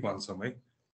ब्रेक भन्छौँ है।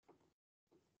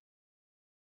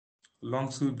 लङ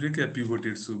सु ब्रेक या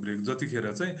पिभोटेड सु ब्रेक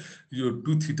जतिखेर चाहिँ यो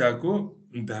 2 थीटाको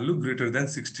भ्यालु ग्रेटर देन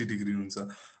 60 डिग्री हुन्छ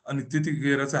अनि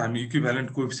त्यतिखेर चाहिँ हामी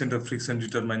equivalent coefficient of friction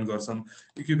determine गर्छौँ।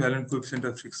 इक्विभ्यालेन्ट कोएफिसिएन्ट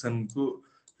अफ फ्रिक्सनको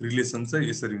रिलेसन चाहिँ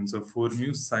यसरी हुन्छ 4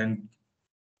 mu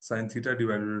sin theta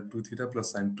divided 2 theta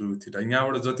plus sin 2 theta.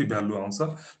 यहाँबाट जति भ्यालु आउँछ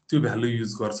त्यो भ्यालु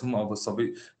युज गर्छौँ अब सबै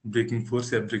ब्रेकिङ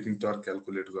फोर्स या ब्रेकिङ टर्क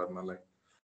क्याल्कुलेट गर्नलाई।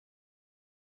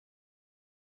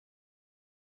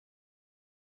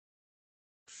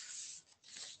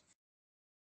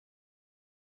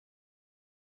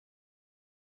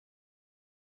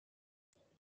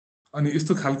 अनि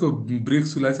यस्तो खालको ब्रेक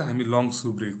सुलाई चाहिँ हामी लङ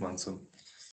सु ब्रेक भन्छौँ।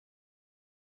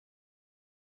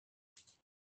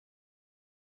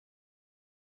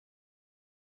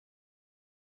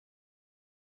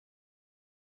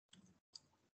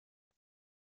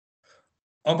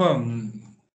 अब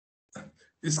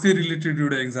यसकै रिलेटेड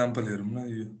एउटा एक्जाम्पल हेरौँ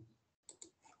न।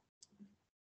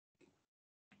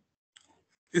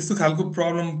 यस्तो खालको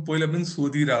प्रब्लम पहिला पनि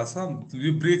सोधिरहेछ।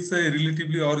 यो ब्रेक चाहिँ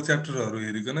रिलेटिभली अरू च्याप्टरहरू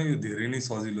हेरिकन यो धेरै नै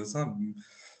सजिलो छ।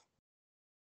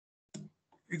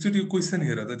 एकचोटि यो क्वेसन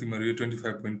हेर त तिमीहरू यो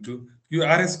 25.2 यो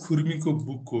आरएस खुर्मीको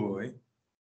बुकको हो है।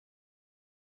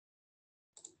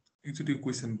 एकचोटि यो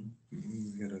क्वेसन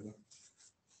हेर त।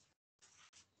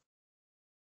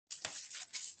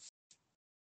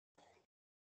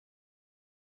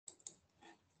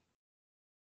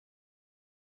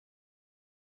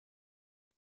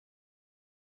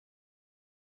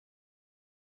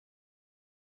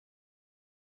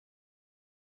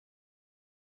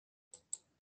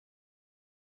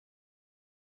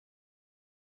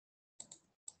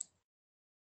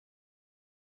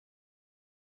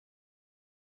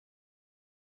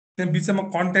 त्यहाँ बिचमा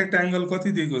कन्ट्याक्ट एंगल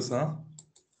कति दिएको छ?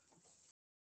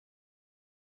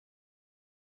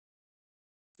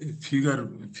 फिगर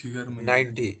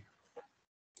 90।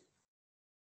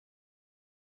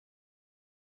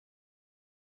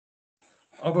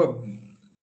 अब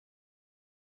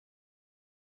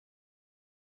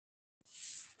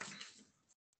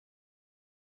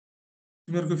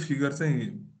तिमीहरूको फिगर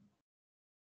चाहिँ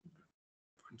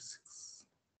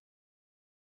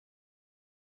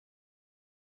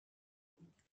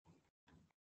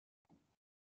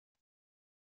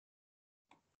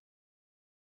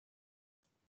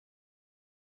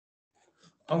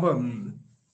अब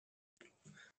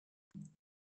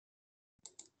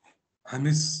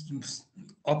हामी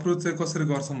अप्रोच चाहिँ कसरी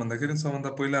गर्छौँ भन्दाखेरि सबभन्दा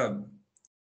पहिला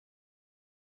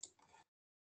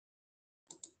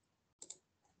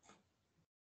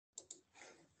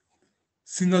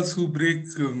single screw brake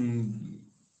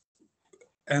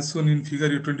as shown in figure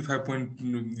यो 25 point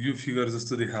यो फिगर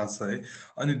जस्तो देखाएको छ है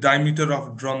अनि डायमिटर अफ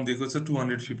ड्रम दिएको छ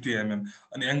 250 mm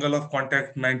अनि angle of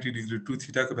contact 90 degree 2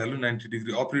 theta को भ्यालु 90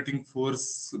 डिग्री अपरेटिङ फोर्स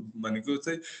भनेको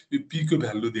चाहिँ यो पी को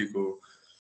भ्यालु दिएको हो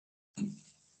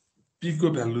पी को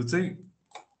भ्यालु चाहिँ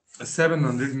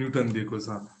 700 न्यूटन दिएको छ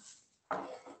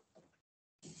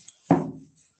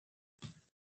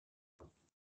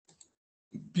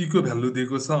पी को भ्यालु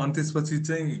दिएको छ अनि त्यसपछि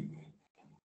चाहिँ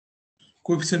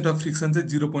coefficient of friction चाहिँ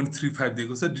 0.35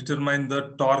 दिएको छ determine the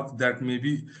torque that may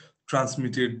be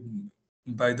transmitted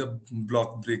by the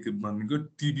block brake भनेको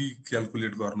टिबी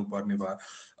क्याल्कुलेट गर्नुपर्ने भयो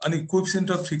अनि coefficient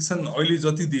of friction अहिले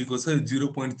जति दिएको छ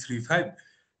 0.35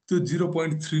 त्यो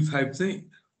 0.35 चाहिँ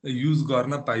युज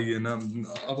गर्न पाइएन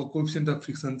अब coefficient of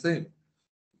friction चाहिँ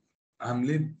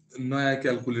हामीले नयाँ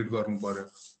क्याल्कुलेट गर्नु पर्यो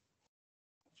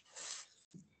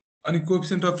अनि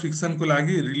कोएफिसिएन्ट अफ फ्रिक्सन को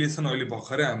लागि रिलेसन अहिले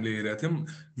भर्खरै हामीले हेरेका थियौं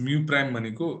म्यु प्राइम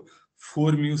भनेको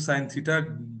 4 म्यु sin theta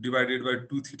divided by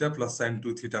 2 theta plus sin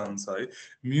 2 theta हुन्छ है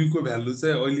म्यु को भ्यालु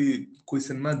चाहिँ अहिले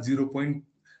क्वेशनमा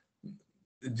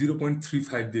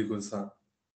 0.35 दिएको छ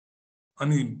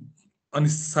अनि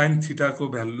sin थीटा को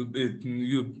भ्यालु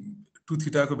यो 2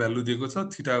 थीटा को भ्यालु दिएको छ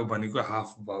थीटा भनेको हाफ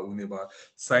हुने भयो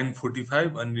sin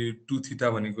 45 अनि 2 थीटा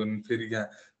भनेको फेरि यहाँ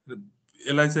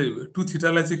यसलाई चाहिँ 2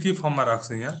 थीटालाई चाहिँ के फर्ममा राख्छ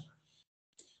यहाँ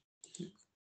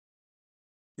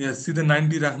सिधै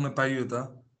 90 राख्न पाइयो त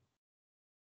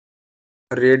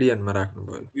रेडियनमा राख्नु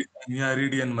पर्यो यहाँ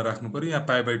रेडियनमा राख्नु पर्यो यहाँ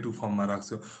पाइ बाइ 2 फर्ममा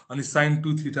राख्छौ अनि sin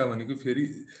 2 थीटा भनेको फेरि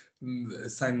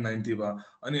sin 90 भयो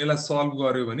अनि यसलाई सल्भ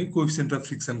गर्यो भने कोएफिसिएन्ट अफ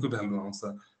फ्रिक्सन को भ्यालु आउँछ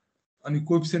अनि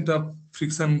कोएफिसिएन्ट अफ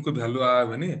फ्रिक्सन को भ्यालु आयो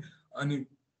भने अनि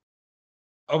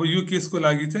अब यो केसको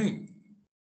लागि चाहिँ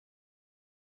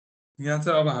यहाँ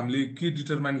चाहिँ अब हामीले के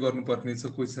डिटरमाइन गर्नुपर्ने छ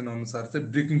क्वेशन अनुसार चाहिँ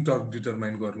ब्रेकिङ टर्क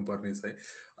डिटरमाइन गर्नुपर्ने छ है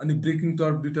अनि ब्रेकिङ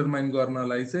टर्क डिटरमाइन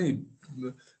गर्नलाई चाहिँ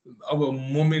अब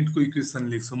मोमेन्टको इक्वेसन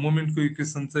लेख्छौं मोमेन्टको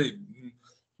इक्वेसन चाहिँ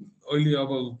अहिले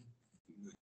अब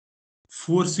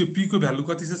फोर्स यो पी को भ्यालु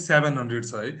कति छ 700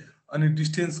 छ है अनि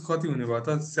डिस्टेन्स कति हुने भयो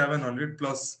त 700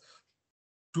 प्लस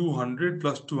 200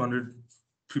 प्लस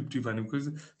 250 भनेको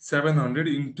 700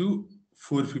 इन्टु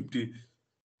 450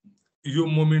 यो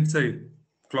मोमेन्ट चाहिँ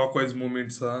क्लकवाइज मोमेन्ट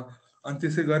छ अनि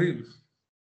त्यसैगरी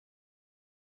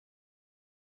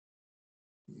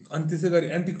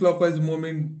एन्टी क्लकवाइज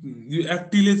मोमेन्ट यो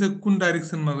एफटीले चाहिँ कुन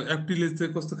डाइरेक्सनमा एफटीले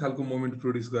चाहिँ कस्तो खालको मोमेन्ट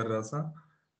प्रोड्युस गरिरहेछ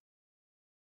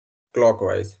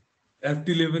क्लकवाइज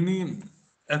एफटीले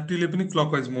पनि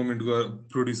क्लकवाइज मोमेन्ट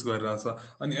प्रोड्युस गरिरहेछ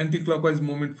अनि एन्टी क्लकवाइज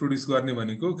मोमेन्ट प्रोड्युस गर्ने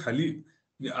भनेको खाली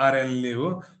आरएन ले हो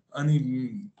अनि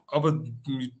अब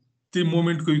त्यो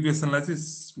मोमेन्टको इक्वेसनलाई चाहिँ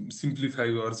सिम्प्लिफाई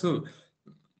गर्छु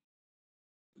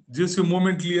जेसको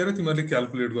मोमेन्ट लिएर तिमीले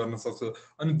क्याल्कुलेट गर्न सक्छौ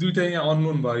अनि दुईटा यहाँ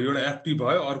अननोन भयो एउटा एफटी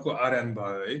भयो अर्को आरएन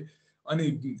भयो है अनि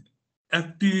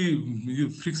एफटी यो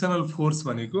फ्रिक्सनल फोर्स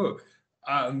भनेको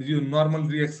यो नर्मल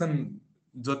रिएक्सन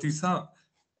जति छ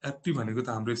एफटी भनेको त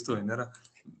हाम्रो यस्तो हैन र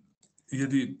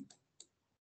यदि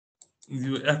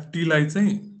यो एफटी लाई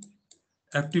चाहिँ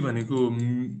एफटी भनेको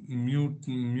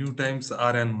म्यु टाइम्स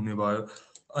आरएन हुने भयो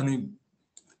अनि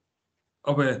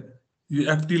अब यो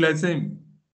एफटी लाई चाहिँ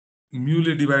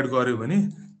म्युले डिवाइड गर्यो भने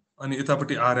अनि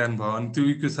यतापट्टि आरएन भयो अनि त्यो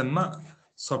इक्वेसनमा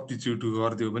सब्स्टिट्युट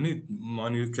गर्दियो भने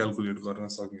अनि यो क्याल्कुलेट गर्न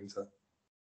सकिन्छ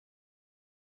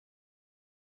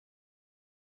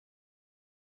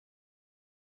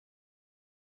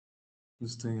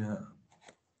जस्तो यहाँ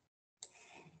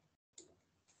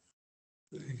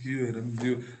यो हेरौँ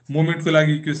यो मोमेन्टको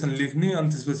लागि इक्वेसन लेख्ने अनि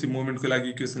त्यसपछि मोमेन्टको लागि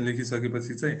इक्वेसन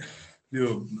लेखिसकेपछि चाहिँ यो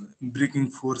ब्रेकिङ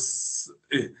फोर्स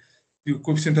यो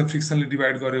कोएफिसिएन्ट अफ फ्रिक्सनले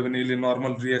डिवाइड गर्यो भने यसले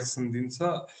नर्मल रिएक्सन दिन्छ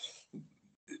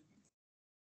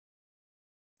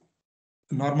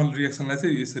नर्मल रिएक्सनलाई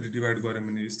चाहिँ यसरी डिवाइड गर्यो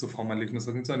भने यस्तो फर्ममा लेख्न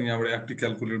सकिन्छ अनि यहाँबाट एफटी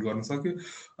क्याल्कुलेट गर्न सक्यो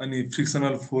अनि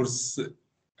फ्रिक्सनल फोर्स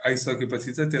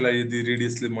आइसकेपछि चाहिँ त्यसलाई यदि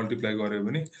रेडियसले मल्टिप्लाई गर्यो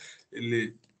भने यसले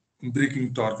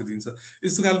ब्रेकिङ टर्क दिन्छ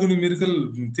यस्तो खालको न्युमेरिकल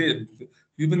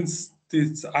यो पनि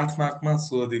 8 मार्कमा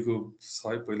सोधेको छ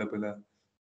है पहिला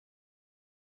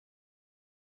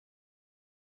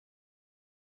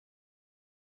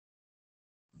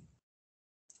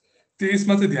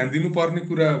त्यसमा चाहिँ ध्यान दिनुपर्ने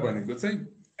कुरा भनेको चाहिँ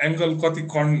एंगल कति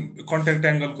कन्ट्याक्ट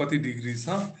एंगल कति डिग्री छ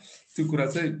त्यो कुरा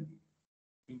चाहिँ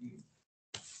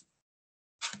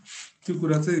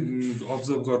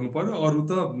अब्जर्भ गर्नु पर्यो अरु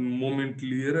त मोमेन्ट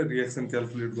लिएर रिएक्सन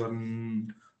क्याल्कुलेट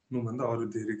गर्नु भन्दा अरु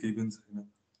धेरै केही पनि छैन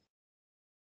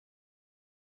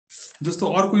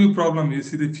जस्तो अर्को यो प्रब्लम यो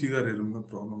सिधै फिगर हेरौँ न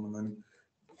प्रब्लम होला नि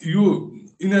यो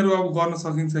इनहरु अब गर्न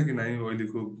सकिन्छ कि नै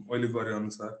अहिले गरे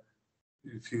अनुसार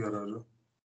यो फिगरहरु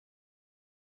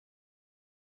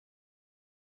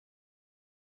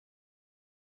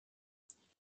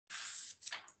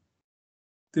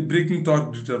त्यो ब्रेकिङ टर्क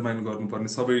डिटरमाइन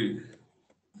गर्नुपर्ने सबै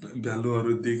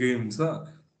भ्यालुहरू दिएकै हुन्छ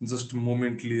जस्ट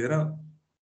मोमेन्ट लिएर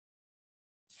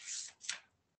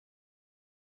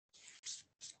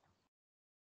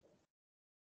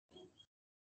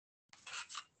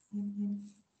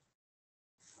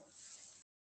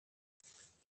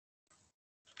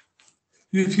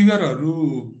यो फिगरहरू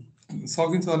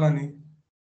सकिन्छ होला नि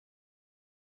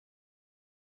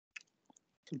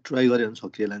ट्राई गरे भने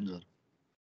सकिएला नि सर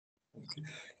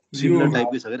सिमिलर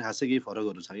टाइपकै छ के खासै केही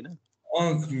फरकहरू छैन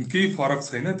केही फरक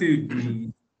छैन त्यही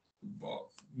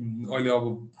अहिले अब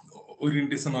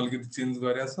ओरिएन्टेसन अलिकति चेन्ज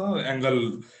गरेको छ एङ्गल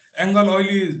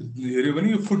अहिले हेऱ्यो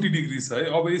भने यो 40 डिग्री छ है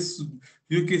अब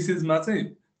यो केसेसमा चाहिँ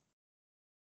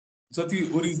जति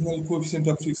ओरिजिनल कोएफिसिएन्ट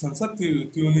अफ फ्रिक्सन छ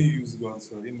त्यो नै युज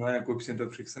गर्छ है नयाँ कोएफिसिएन्ट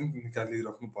अफ फ्रिक्सन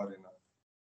निकालिराख्नु परेन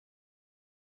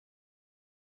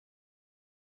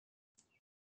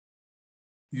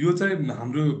यो चाहिँ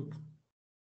हाम्रो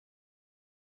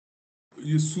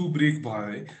यो सु ब्रेक भयो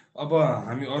है अब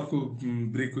हामी अर्को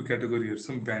ब्रेकको क्याटेगोरी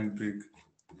हेर्छौँ ब्यान्ड ब्रेक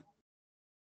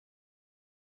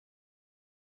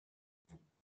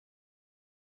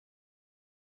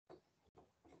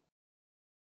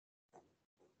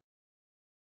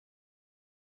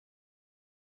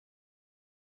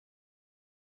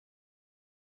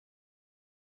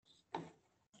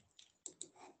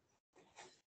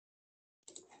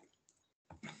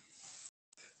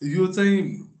यो चाहिँ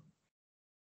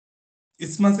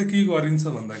यसमा चाहिँ के गरिन्छ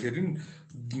भन्दाखेरि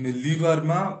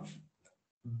लिभरमा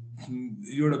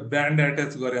एउटा ब्यान्ड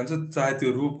एट्याच गरे हुन्छ चाहे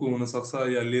त्यो रोपको हुनसक्छ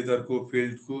या लेदरको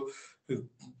फेल्टको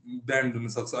ब्यान्ड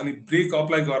हुनसक्छ अनि ब्रेक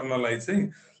अप्लाई गर्नलाई चाहिँ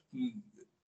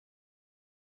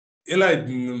यसलाई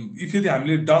यदि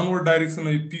हामीले डाउनवर्ड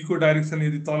डाइरेक्सन पीको डाइरेक्सन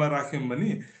यदि तल राख्यौँ भने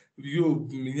यो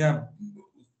यहाँ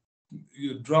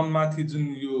यो ड्रम माथि जुन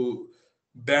यो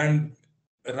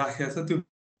ब्यान्ड राखेको छ त्यो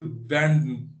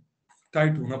ब्यान्ड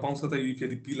टाइट हुन पाउँछ त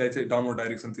यदि पीलाई चाहिँ डाउनवर्ड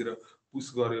डाइरेक्सनतिर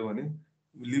पुस गर्यो भने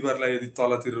लिभरलाई यदि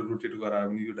तलतिर रोटेट गरायो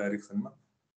भने यो डाइरेक्सनमा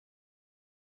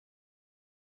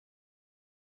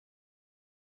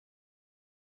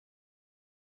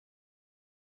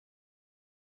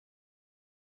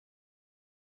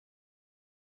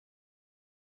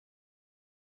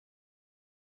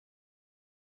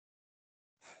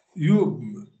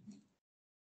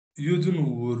यो जुन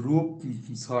रोप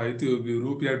छ है त्यो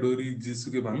रोप या डोरी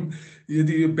जेसुकै भनौँ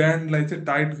यदि यो ब्यान्डलाई चाहिँ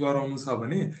टाइट गराउनु छ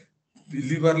भने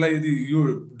लिभरलाई यदि यो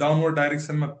डाउनवर्ड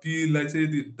डाइरेक्सनमा पीलाई चाहिँ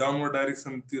यदि डाउनवर्ड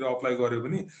डाइरेक्सनतिर अप्लाई गर्यो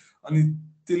भने अनि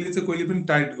त्यसले चाहिँ कहिले पनि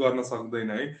टाइट गर्न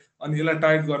सक्दैन है अनि यसलाई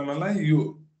टाइट गर्नलाई यो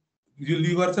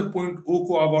लिभर चाहिँ पोइन्ट ओ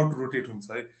को अबाउट रोटेट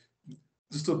हुन्छ है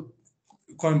जस्तो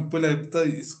पहिला त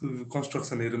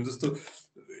कन्स्ट्रक्सन हेरौँ जस्तो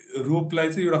रोपलाई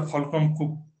चाहिँ एउटा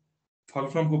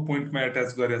फलक्रमको पोइन्टमा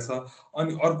एट्याच गरेछ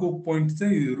अनि अर्को पोइन्ट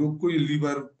चाहिँ रोपको यो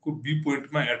लिभरको बी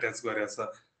पोइन्टमा एट्याच गरेछ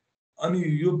अनि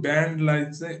यो ब्यान्डलाई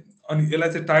चाहिँ अनि यसलाई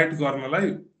चाहिँ टाइट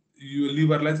गर्नलाई यो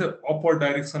लिभरलाई चाहिँ अप्पर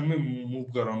डाइरेक्सनमै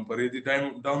मुभ गराउनु पर्यो यदि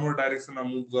डाउनवर्ड डाइरेक्सनमा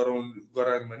मुभ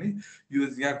गरायो भने यो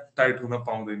यहाँ टाइट हुन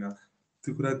पाउँदैन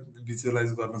त्यो कुरा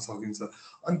भिजुअलाइज गर्न सकिन्छ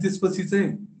अनि त्यसपछि चाहिँ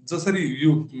जसरी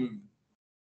यो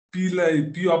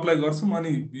पी अप्लाई गर्छौँ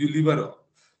अनि यो लिभर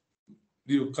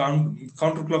यो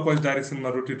काउन्टर क्लकवाइज डाइरेक्सनमा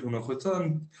रोटेट हुन खोज्छ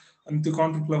अनि त्यो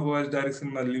काउन्टर क्लकवाइज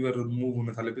डाइरेक्सनमा लिभर मुभ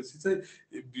हुन थालेपछि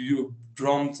चाहिँ यो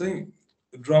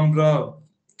ड्रम र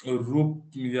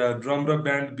रोप या ड्रम र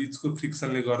ब्यान्ड बिचको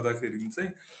फ्रिक्सनले गर्दाखेरि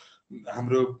चाहिँ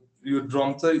हाम्रो यो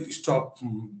ड्रम चाहिँ स्टप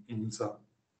हुन्छ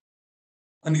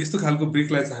अनि यस्तो खालको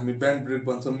ब्रेकलाई चाहिँ हामी ब्यान्ड ब्रेक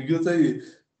भन्छौँ यो चाहिँ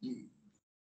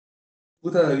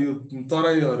उता यो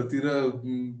तराईहरूतिर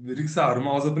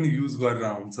रिक्साहरूमा अझ पनि युज गरेर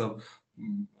हुन्छ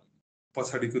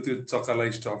पछाडिको त्यो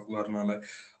चक्कालाई स्टप गर्नलाई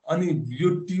अनि यो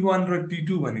T1 र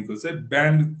T2 भनेको चाहिँ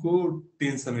ब्यान्डको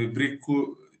टेन्सन हो ब्रेकको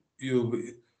यो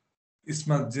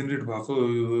यसमा जेनेरेट भएको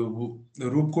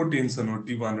रोपको टेन्सन हो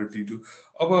T1 र T2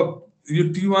 अब यो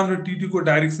T1 र T2 को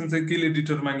डाइरेक्सन चाहिँ केले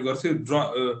डिटरमाइन गर्छ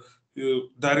यो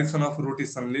डाइरेक्सन अफ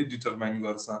रोटेसनले डिटरमाइन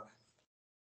गर्छ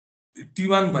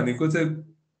T1 भनेको चाहिँ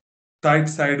टाइट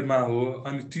साइडमा हो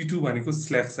अनि T2 भनेको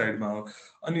स्ल्याक साइडमा हो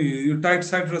अनि यो टाइट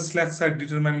साइड र स्ल्याक साइड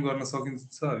डिटरमाइन गर्न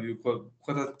सकिन्छ यो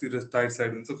कतातिर टाइट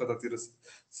साइड हुन्छ कतातिर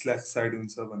स्ल्याक साइड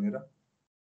हुन्छ भनेर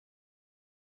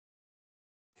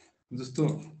जस्तो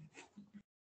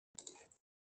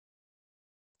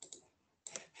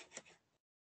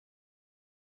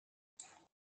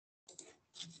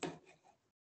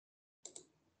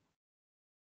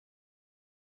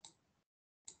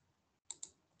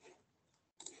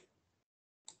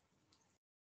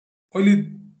अहिले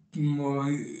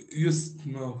यो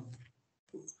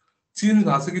चेन्ज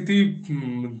भएको छ कि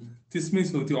त्यसमै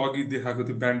छ त्यो अघि देखाएको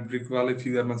त्यो ब्यान्ड ब्रेकवालै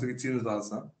फिगरमा छ कि चेन्ज भएको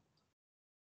छ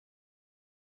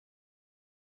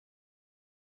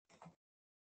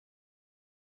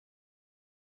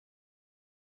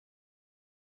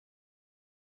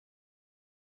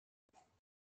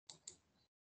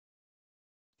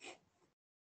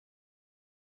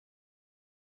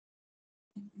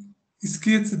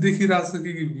स्केच देखिरहेछ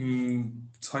कि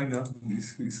छैन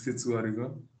स्केच गरेको?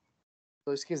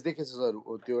 त्यो स्केच देखेछ सर,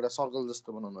 त्यो एउटा सर्कल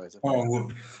जस्तो बनाउनु भएछ। हो।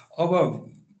 अब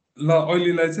ल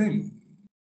अहिलेलाई चाहिँ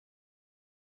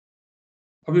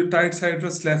अब यो टाइट साइड र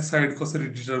स्ल्याक साइड कसरी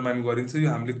डिटरमाइन गरिन्छ यो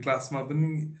हामीले क्लासमा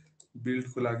पनि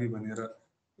बिल्डको लागि भनेर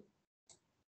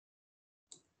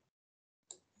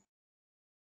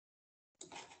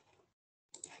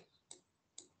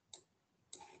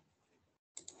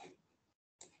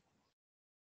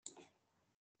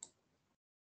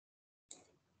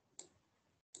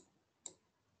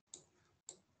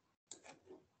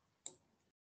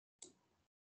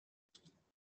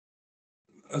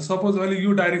सपोज अहिले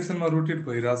यो डाइरेक्सनमा रोटेट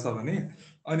भइरहेछ भने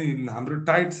अनि हाम्रो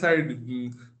टाइट साइड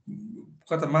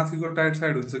कता माथिको टाइट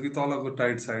साइड हुन्छ कि तलको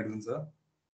टाइट साइड हुन्छ?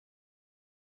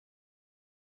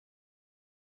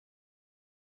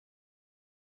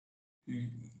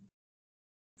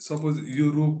 सपोज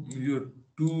यो रोप यो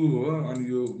 2 हो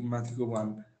अनि यो माथिको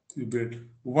 1 यो बेड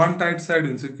 1 टाइट साइड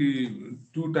हुन्छ कि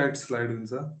 2 टाइट स्लाइड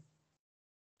हुन्छ?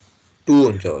 2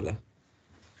 हुन्छ होला।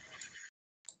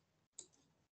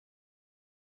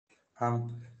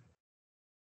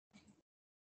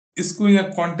 यसको यहाँ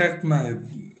कन्ट्याक्टमा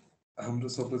हाम्रो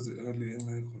सपोज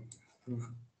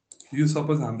यो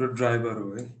सपोज हाम्रो ड्राइभर हो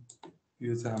है,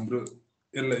 यो चाहिँ हाम्रो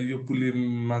यसलाई यो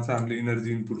पुलीमा चाहिँ हामीले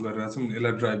इनर्जी इनपुट गरिरहेको छौँ,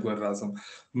 यसलाई ड्राइभ गरिरहेको छौँ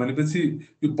भनेपछि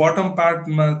यो बटम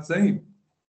पार्टमा चाहिँ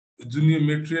जुन यो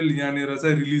मेटेरियल यहाँनिर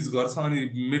चाहिँ रिलिज गर्छ अनि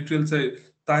मेटेरियल चाहिँ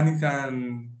तानिकान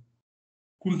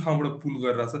कुन ठाउँबाट पुल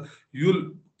गरिरहेछ यो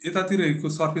यतातिरको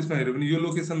सर्फेसमा हेऱ्यो भने यो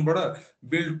लोकेसनबाट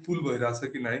बेल्ट पुल भइरहेछ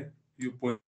कि नै यो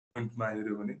पोइन्टमा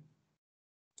हेऱ्यो भने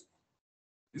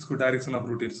यसको डाइरेक्सन अफ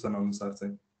रोटेसन अनुसार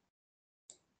चाहिँ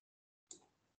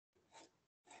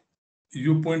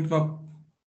यो पोइन्टमा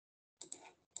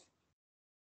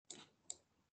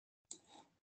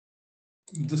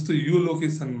जस्तो यो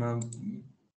लोकेसनमा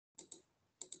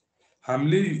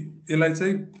हामीले यसलाई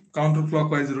चाहिँ काउन्टर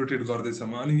क्लकवाइज रोटेट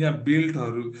गर्दैछौँ अनि यहाँ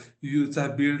बेल्टहरू यो चाहे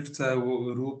बेल्ट चाहे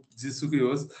रोप जेसुकै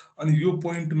होस् अनि यो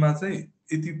पोइन्टमा चाहिँ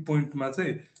यति पोइन्टमा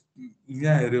चाहिँ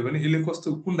यहाँ हेऱ्यो भने यसले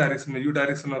कस्तो कुन डाइरेक्सनमा यो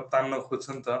डाइरेक्सनमा तान्न खोज्छ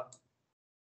नि त।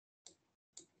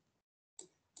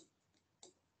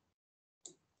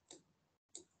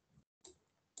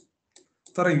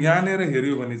 तर यहाँनिर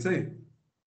हेऱ्यो भने चाहिँ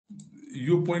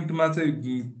यो पोइन्टमा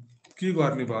चाहिँ के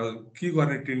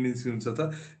गर्ने टेन्डेन्सी हुन्छ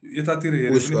त यतातिर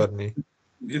हेऱ्यो भने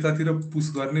यतातिर पुश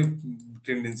गर्ने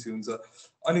टेन्डेन्सी हुन्छ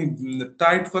अनि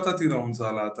टाइट कतातिर हुन्छ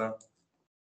होला त?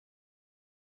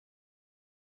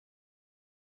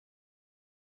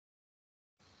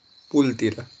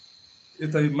 पुलतिर।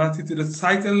 यता माथितिर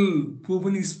साइकलको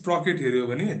पनि स्प्रकेट हेऱ्यो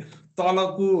भने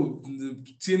तलको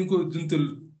चेनको जुन त्यो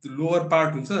लोवर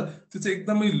पार्ट हुन्छ त्यो चाहिँ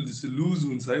एकदमै लुज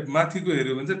हुन्छ है, माथिको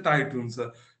हेऱ्यो भने चाहिँ टाइट हुन्छ।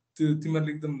 त्यो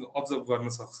तिमीहरूले एकदम अब्जर्भ गर्न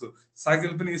सक्छौ।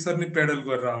 साइकल पनि यसरी नै पेडल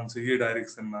गरेर आउँछ यो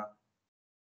डाइरेक्सनमा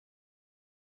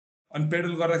अनि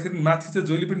पेडल गर्दाखेरि माथि चाहिँ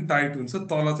जहिले पनि टाइट हुन्छ,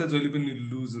 तल चाहिँ जहिले पनि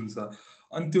लुज हुन्छ।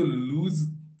 अनि त्यो लुज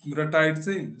र टाइट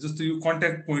चाहिँ जस्तो यो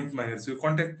कन्ट्याक्ट पोइन्टमा हेर्छु, यो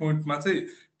कन्ट्याक्ट पोइन्टमा चाहिँ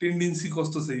टेन्डेन्सी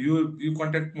कस्तो छ, यो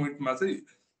कन्ट्याक्ट पोइन्टमा चाहिँ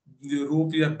यो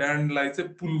रोप या ब्यान्डलाई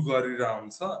चाहिँ पुल गरेर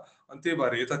हुन्छ अनि त्यही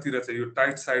भएर यतातिर चाहिँ यो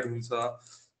टाइट साइड हुन्छ।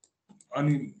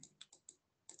 अनि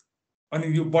अनि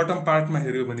यो बटम पार्टमा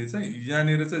हेऱ्यो भने चाहिँ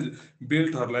यहाँनिर चाहिँ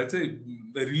बेल्टहरूलाई चाहिँ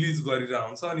रिलिज गरेर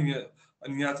आउँछ अनि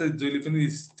यहाँ चाहिँ जहिले पनि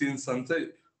टेन्सन चाहिँ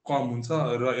कम हुन्छ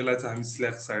र यसलाई चाहिँ हामी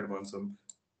स्ल्याक साइड भन्छौँ।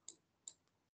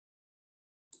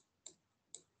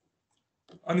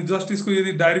 अनि जस्ट यसको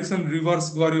यदि डाइरेक्सन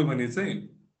रिभर्स गर्यो भने चाहिँ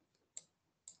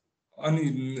अनि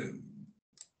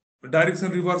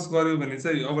डाइरेक्सन रिभर्स गर्यो भने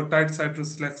चाहिँ अब टाइट साइड र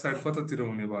स्ल्याक साइड कतातिर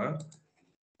हुने भयो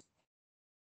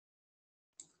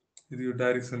यदि यो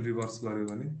डाइरेक्सन रिभर्स गर्यो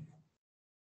भने?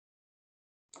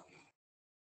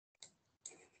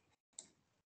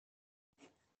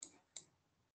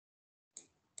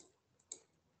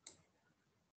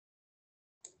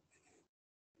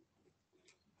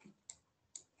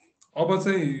 अब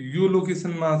चाहिँ यो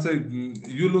लोकेसनमा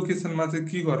चाहिँ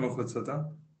के गर्न खोज्छ त?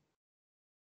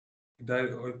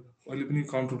 अहिले पनि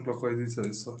काउन्टर क्लकवाइजै छ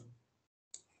सर।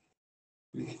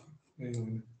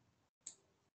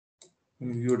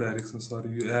 अनि यो डाइरेक्सन सरी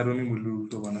यो एरो नै मैले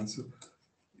उल्टो बनाएको छु।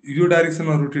 यो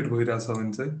डाइरेक्सनमा रोटेट भइरहेछ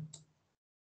भने चाहिँ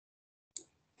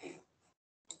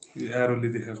यो एरोले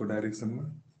देखाएको डाइरेक्सनमा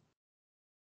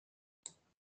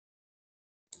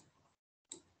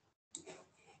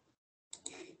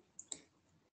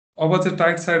अब चाहिँ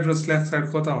टाइट साइड र स्ल्याक साइड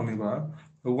कता हुने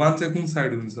भयो? 1 चाहिँ कुन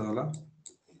साइड हुन्छ होला?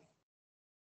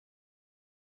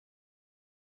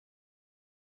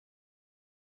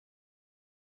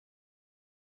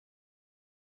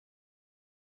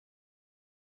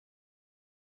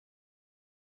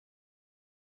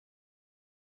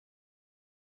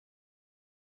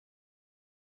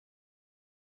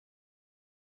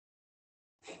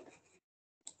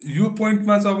 यो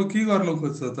पोइन्टमा चाहिँ अब के गर्न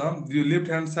खोज्छ त यो लेफ्ट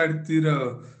ह्यान्ड साइडतिर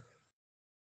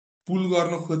पुल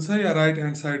गर्न खोज्छ या राइट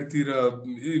ह्यान्ड साइडतिर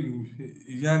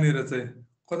यहाँनिर चाहिँ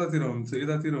कतातिर हुन्छ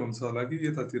यतातिर हुन्छ होला कि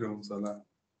यतातिर हुन्छ होला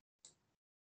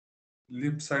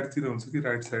लेफ्ट साइडतिर हुन्छ कि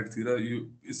राइट साइडतिर यो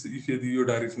यदि यो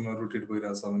डाइरेक्सनमा रोटेट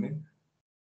भइरहेछ भने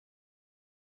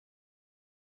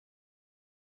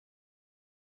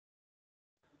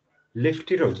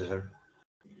लेफ्टतिर हुन्छ सर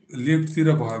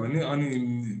लेफ्टतिर भयो भने अनि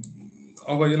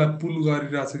अब यसलाई पुल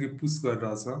गरिरहेछ कि पुस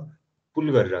गरिरहेछ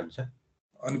पुल गरेर हुन्छ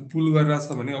अनि पुल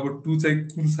गरिरहेछ भने अब 2 चाहिँ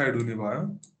कुन साइड हुने भयो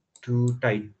 2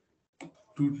 टाइट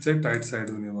 2 चाहिँ टाइट साइड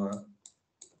हुने भयो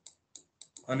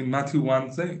अनि माथि 1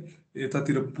 चाहिँ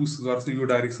यतातिर पुस गर्छ यो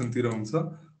डाइरेक्सनतिर हुन्छ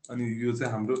अनि यो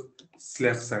चाहिँ हाम्रो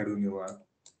स्ल्याक साइड हुने भयो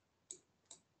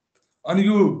अनि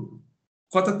यो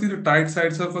कतातिर टाइट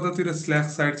साइड छ कतातिर स्ल्याक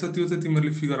साइड छ त्यो चाहिँ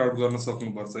तिमीहरूले फिगर आउट गर्न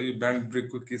सक्नुपर्छ यो ब्यान्ड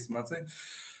ब्रेकको केसमा चाहिँ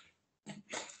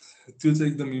त्यो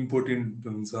चाहिँ एकदम इम्पोर्टेन्ट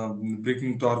हुन्छ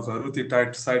ब्रेकिङ टर्कहरू त्यो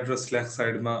टाइट साइड र स्ल्याक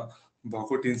साइडमा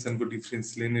भएको टेन्सनको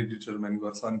डिफरेन्सले नै डिटरमाइन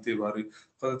गर्छ अनि त्यही भएर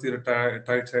कतातिर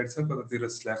टाइट साइड छ कतातिर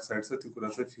स्ल्याक साइड छ त्यो कुरा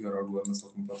चाहिँ फिगर आउट गर्न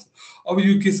सक्नुपर्छ अब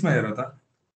यो केसमा हेर त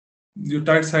यो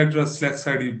टाइट साइड र स्ल्याक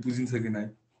साइड बुझिन्छ कि नै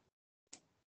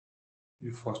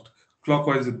यो फर्स्ट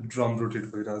क्लकवाइज ड्रम रोटेट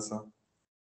भइरहेछ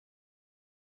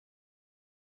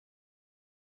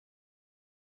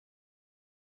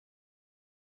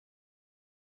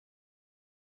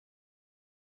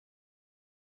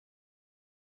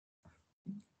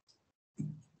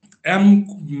एम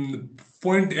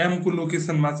पोइन्ट एम को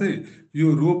लोकेसनमा चाहिँ यो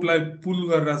रोपलाई पुल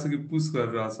गरिरहेछ कि पुश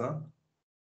गरिरहेछ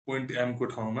पोइन्ट एम को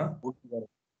ठाउँमा पुल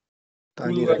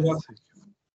गरिरहेछ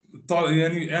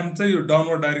यानी एम चाहिँ यो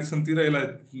डाउनवर्ड डाइरेक्सनतिर यसलाई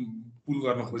पुल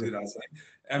गर्न खोजिरहेछ है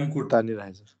एम को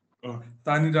तानिरहेछ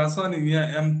अनि यहाँ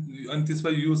एम अनि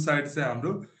त्यसपछि यो साइड चाहिँ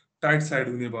हाम्रो टाइट साइड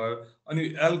हुने भयो अनि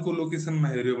एल को लोकेसनमा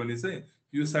हेर्यो भने चाहिँ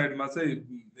यो साइडमा चाहिँ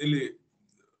यसले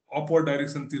अपवर्ड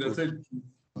डाइरेक्सनतिर चाहिँ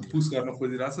पुश गर्न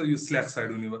खोजिरहेछ यो स्ल्याक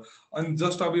साइड हुने भयो अनि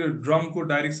जस्ट अब यो ड्रमको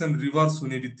डाइरेक्सन रिभर्स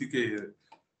हुने बित्तिकै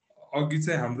अघि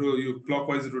चाहिँ हाम्रो यो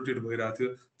क्लकवाइज रोटेट भइरहेको थियो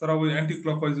तर अब एन्टी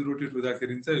क्लकवाइज रोटेट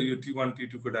हुँदाखेरि चाहिँ यो T1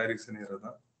 T2 को डाइरेक्सन हेर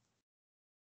त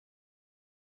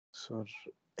सर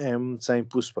एम चाहिँ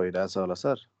पुश भइरहेछ होला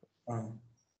सर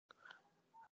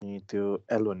अनि त्यो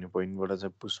एल भन्ने पोइन्टबाट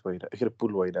चाहिँ पुश भइरहेको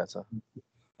पुल भइरहेछ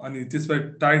अनि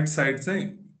त्यसपछि टाइट साइड चाहिँ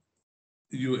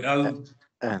यो एल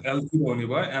तिर हुने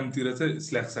भयो एमतिर चाहिँ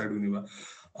स्ल्याक साइड हुने भयो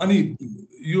अनि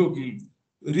यो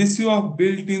रेसियो अफ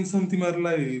बेल्ट टेन्सन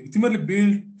तिमीहरूले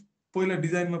बेल्ट पहिला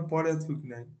डिजाइनमा पढेको थियो कि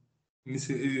नै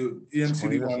यो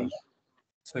एएमसिडी 1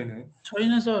 छैन है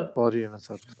छैन सर पढिएन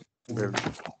सर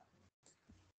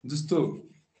जस्तो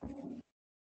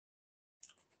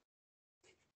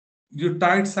यो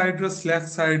टाइट साइड र स्ल्याक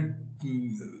साइड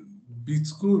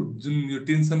बीचको जुन यो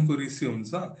टेन्सनको रेसियो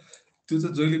हुन्छ त्यो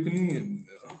चाहिँ जहिले पनि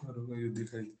यो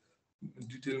देखाइ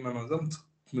डिटेलमा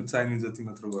नजाउँ चाहिने जति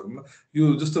मात्र गरौँ न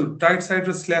यो जस्तो टाइट साइड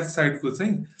र स्ल्याक साइडको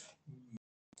चाहिँ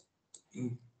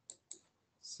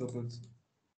सपोज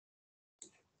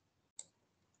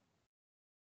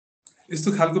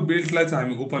यस्तो खालको बेल्टलाई चाहिँ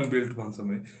हामी ओपन बेल्ट भन्छौँ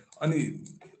है अनि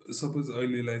सपोज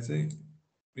अहिलेलाई चाहिँ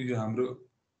यो हाम्रो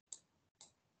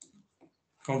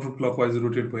काउन्टर क्लकवाइज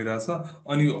रोटेट भइरहेछ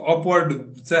अनि अपवर्ड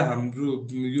चाहिँ हाम्रो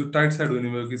यो टाइट साइड हुने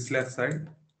भयो कि स्ल्याक साइड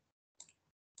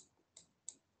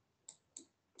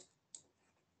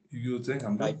यो चाहिँ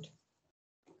हाम्रो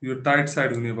यो टाइट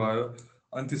साइड हुने भयो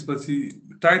अनि त्यसपछि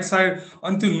टाइट साइड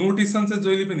अनि त्यो नोटेसन चाहिँ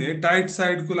जहिले पनि है टाइट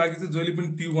साइडको लागि चाहिँ जहिले पनि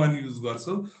T1 युज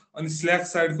गर्छौ अनि स्ल्याक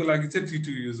साइडको लागि चाहिँ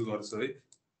T2 युज गर्छौ है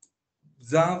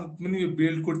जहाँ पनि यो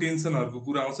बेल्टको टेन्सनहरूको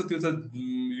कुरा आउँछ त्यो चाहिँ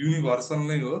युनिभर्सल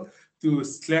नै हो त्यो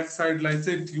स्ल्याक साइडलाई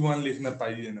चाहिँ T1 लेख्न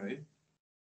पाइएन है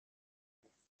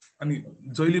अनि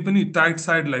जहिले पनि टाइट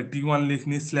साइडलाई T1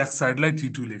 लेख्ने स्ल्याक साइडलाई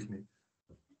T2 लेख्ने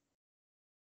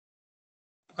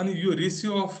अनि यो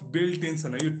रेसियो अफ बेल्ट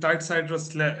टेन्सन है यो टाइट साइड र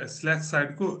स्ल्याक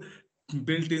साइडको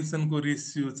बेल्ट टेन्सनको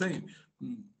रेसियो चाहिँ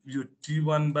यो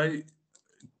T1 by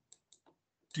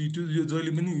T2 यो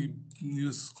जहिले पनि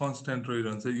यो कन्स्ट्यान्ट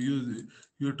रहिरहन्छ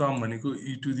यो टर्म भनेको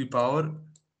e to the power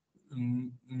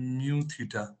म्यु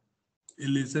थीटा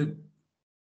यसले चाहिँ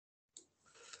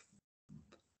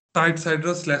टाइट साइड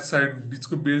र स्ल्याक साइड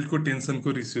बीचको बेल्टको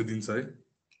टेन्सनको रेसियो दिन्छ है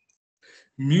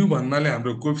म्यु भन्नाले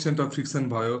हाम्रो कोएफिसिएन्ट अफ फ्रिक्सन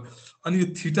भयो अनि यो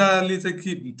थीटाले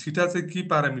चाहिँ थीटा चाहिँ के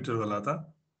प्यारामिटर होला त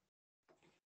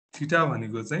थीटा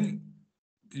भनेको चाहिँ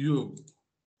यो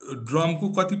ड्रमको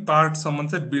कति पार्टसम्म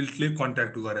चाहिँ बेल्टले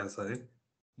कन्ट्याक्ट गरेछ है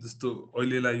जस्तो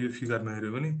अहिलेलाई यो फिगरमा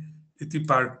हेर्यो भने यति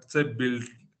पार्ट चाहिँ बेल्ट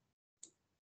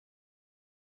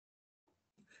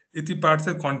यति पार्ट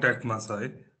चाहिँ कन्ट्याक्टमा छ है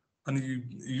अनि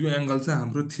यो एंगल चाहिँ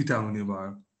हाम्रो थीटा हुने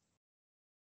भयो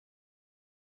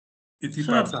यति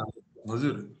सर। पार्ट छ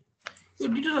हजुर यो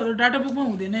डिटेलहरु डाटा बुकमा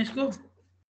हुँदैन यसको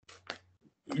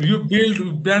यो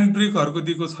ब्यान्ड ब्रेकहरुको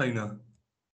दिएको छैन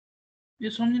यो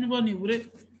सम्झिनु पर्ने पुरै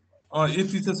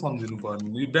यति चाहिँ सम्झिनु पर्ने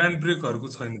यो ब्यान्ड ब्रेकहरुको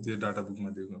छैन त्यो डाटा बुकमा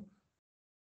दिएको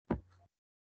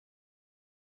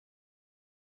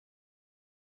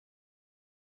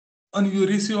अनि यो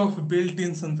रेशियो अफ बेल्ट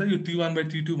टेन्सन चाहिँ यो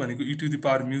T1/T2 भनेको e to the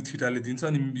power mu theta ले दिन्छ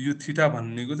अनि यो थीटा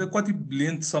भनेको चाहिँ कति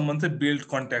लेन्थ सम्म चाहिँ बेल्ट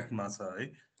कन्ट्याक्टमा छ है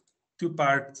त्यो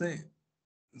पार्ट चाहिँ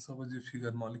सपोज यो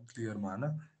फिगरमा अलिक क्लियर भएन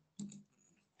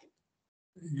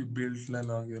यो बेल्टलाई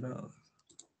लगेर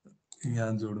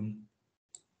यहाँ जोडौं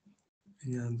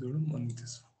अनि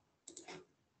त्यसो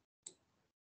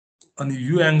अनि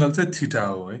यो एंगल चाहिँ थीटा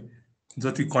हो है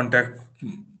जति कन्ट्याक्ट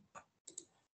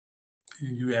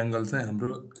यो एंगल चाहिँ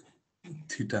हाम्रो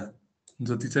थीटा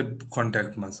जति चाहिँ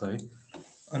कन्ट्याक्टमा छ है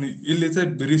अनि यसले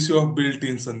चाहिँ रेशियो अफ बेल्ट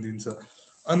टेन्सन दिन्छ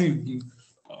अनि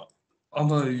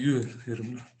अब यो हेरौँ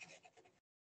न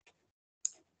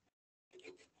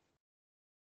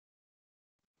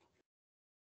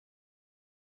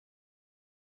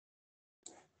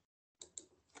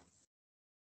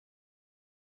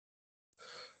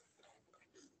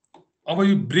अब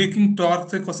यो ब्रेकिङ टर्क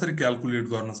चाहिँ कसरी क्याल्कुलेट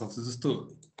गर्न सक्छ जस्तो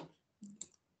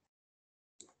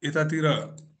यतातिर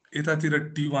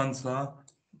T1 छ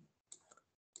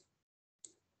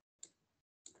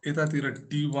यतातिर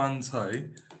T1 छ है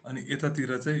अनि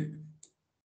यतातिर चाहिँ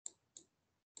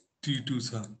T2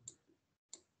 छ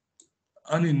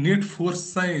अनि नेट फोर्स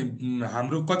चाहिँ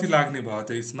हाम्रो कति लाग्ने भयो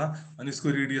त यसमा अनि यसको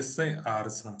रेडियस चाहिँ r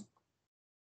छ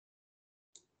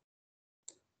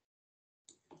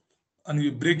अनि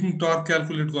यो ब्रेकिङ टर्क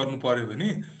क्याल्कुलेट गर्नु पर्यो भने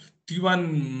T1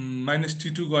 -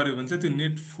 T2 गर्यो भने चाहिँ त्यो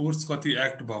नेट फोर्स कति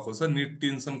एक्ट भएको छ नेट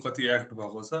टेन्सन कति एक्ट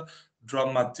भएको छ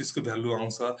ड्रममा त्यसको भ्यालु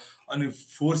आउँछ अनि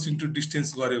फोर्स इन्टु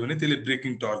डिस्टेन्स गर्यो भने त्यसले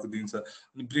ब्रेकिङ टर्क दिन्छ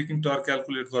अनि ब्रेकिङ टर्क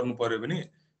क्याल्कुलेट गर्नु पर्यो भने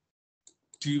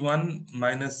T1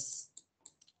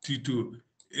 - T2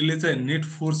 यसले चाहिँ नेट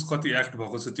फोर्स कति एक्ट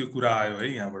भएको छ त्यो कुरा आयो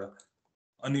है यहाँबाट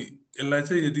अनि यसलाई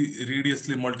चाहिँ यदि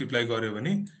रेडियसले मल्टिप्लाई गर्यो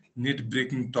भने नेट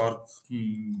ब्रेकिङ टर्क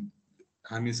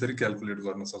हामी यसरी क्याल्कुलेट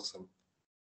गर्न सक्छौं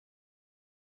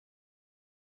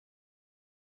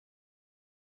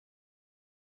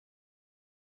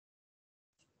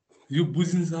यो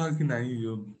बुझिन्छ कि नै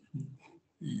यो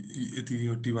यति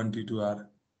यो T1 T2 R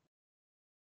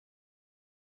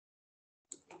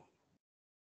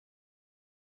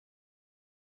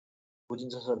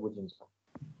बुझिन्छ सर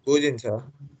बुझिन्छ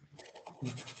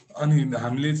अनि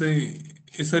हामीले चाहिँ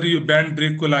यसरी यो ब्यान्ड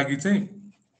ब्रेकको लागि चाहिँ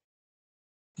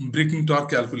ब्रेकिङ टर्क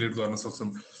क्याल्कुलेट गर्न सक्छौं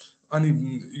अनि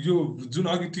यो जुन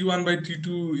अघि T1/T2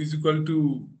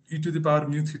 = e to the power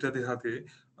mu theta देखाएको थिए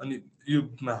अनि यो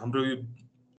हाम्रो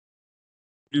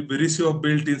यो रेशियो अफ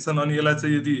बेल्ट टेन्सन अनि यसलाई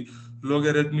चाहिँ यदि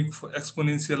लोगरिथमिक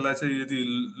एक्सपोनेन्शियललाई चाहिँ यदि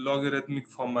लोगरिथमिक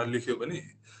फर्ममा लेख्यो भने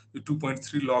यो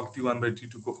 2.3 log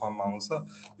T1/T2 को फर्ममा आउँछ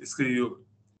यसको यो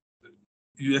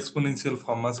एक्सपोनेन्शियल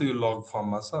फर्ममा छ यो लग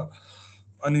फर्ममा छ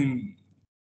अनि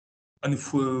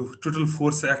टोटल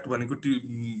फोर्स एक्ट भनेको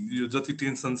यो जति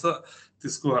टेन्सन छ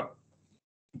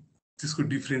त्यसको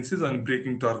डिफरेन्सेस अनि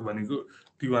ब्रेकिङ टर्क भनेको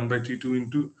T1/T2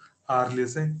 इन्टु R ले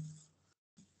चाहिँ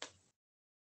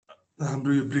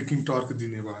हाम्रो यो ब्रेकिङ टर्क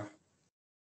दिने भयो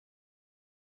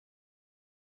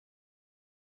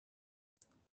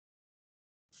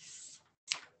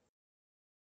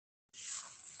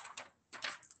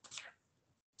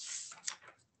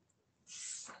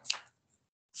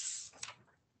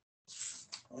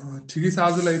ठिकै छ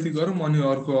आजलाई यति गरौँ अनि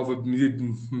अर्को अब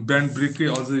ब्यान्ड ब्रेककै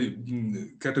अझै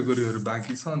क्याटेगोरीहरु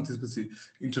बाँकी छ अनि त्यसपछि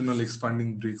इन्टरनल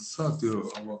एक्सपान्डिङ ब्रेक्स छ त्यो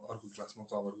अब अर्को क्लासमा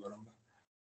कभर गरौँ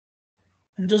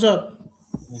हुन्छ सर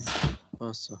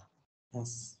हस् सर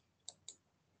हस्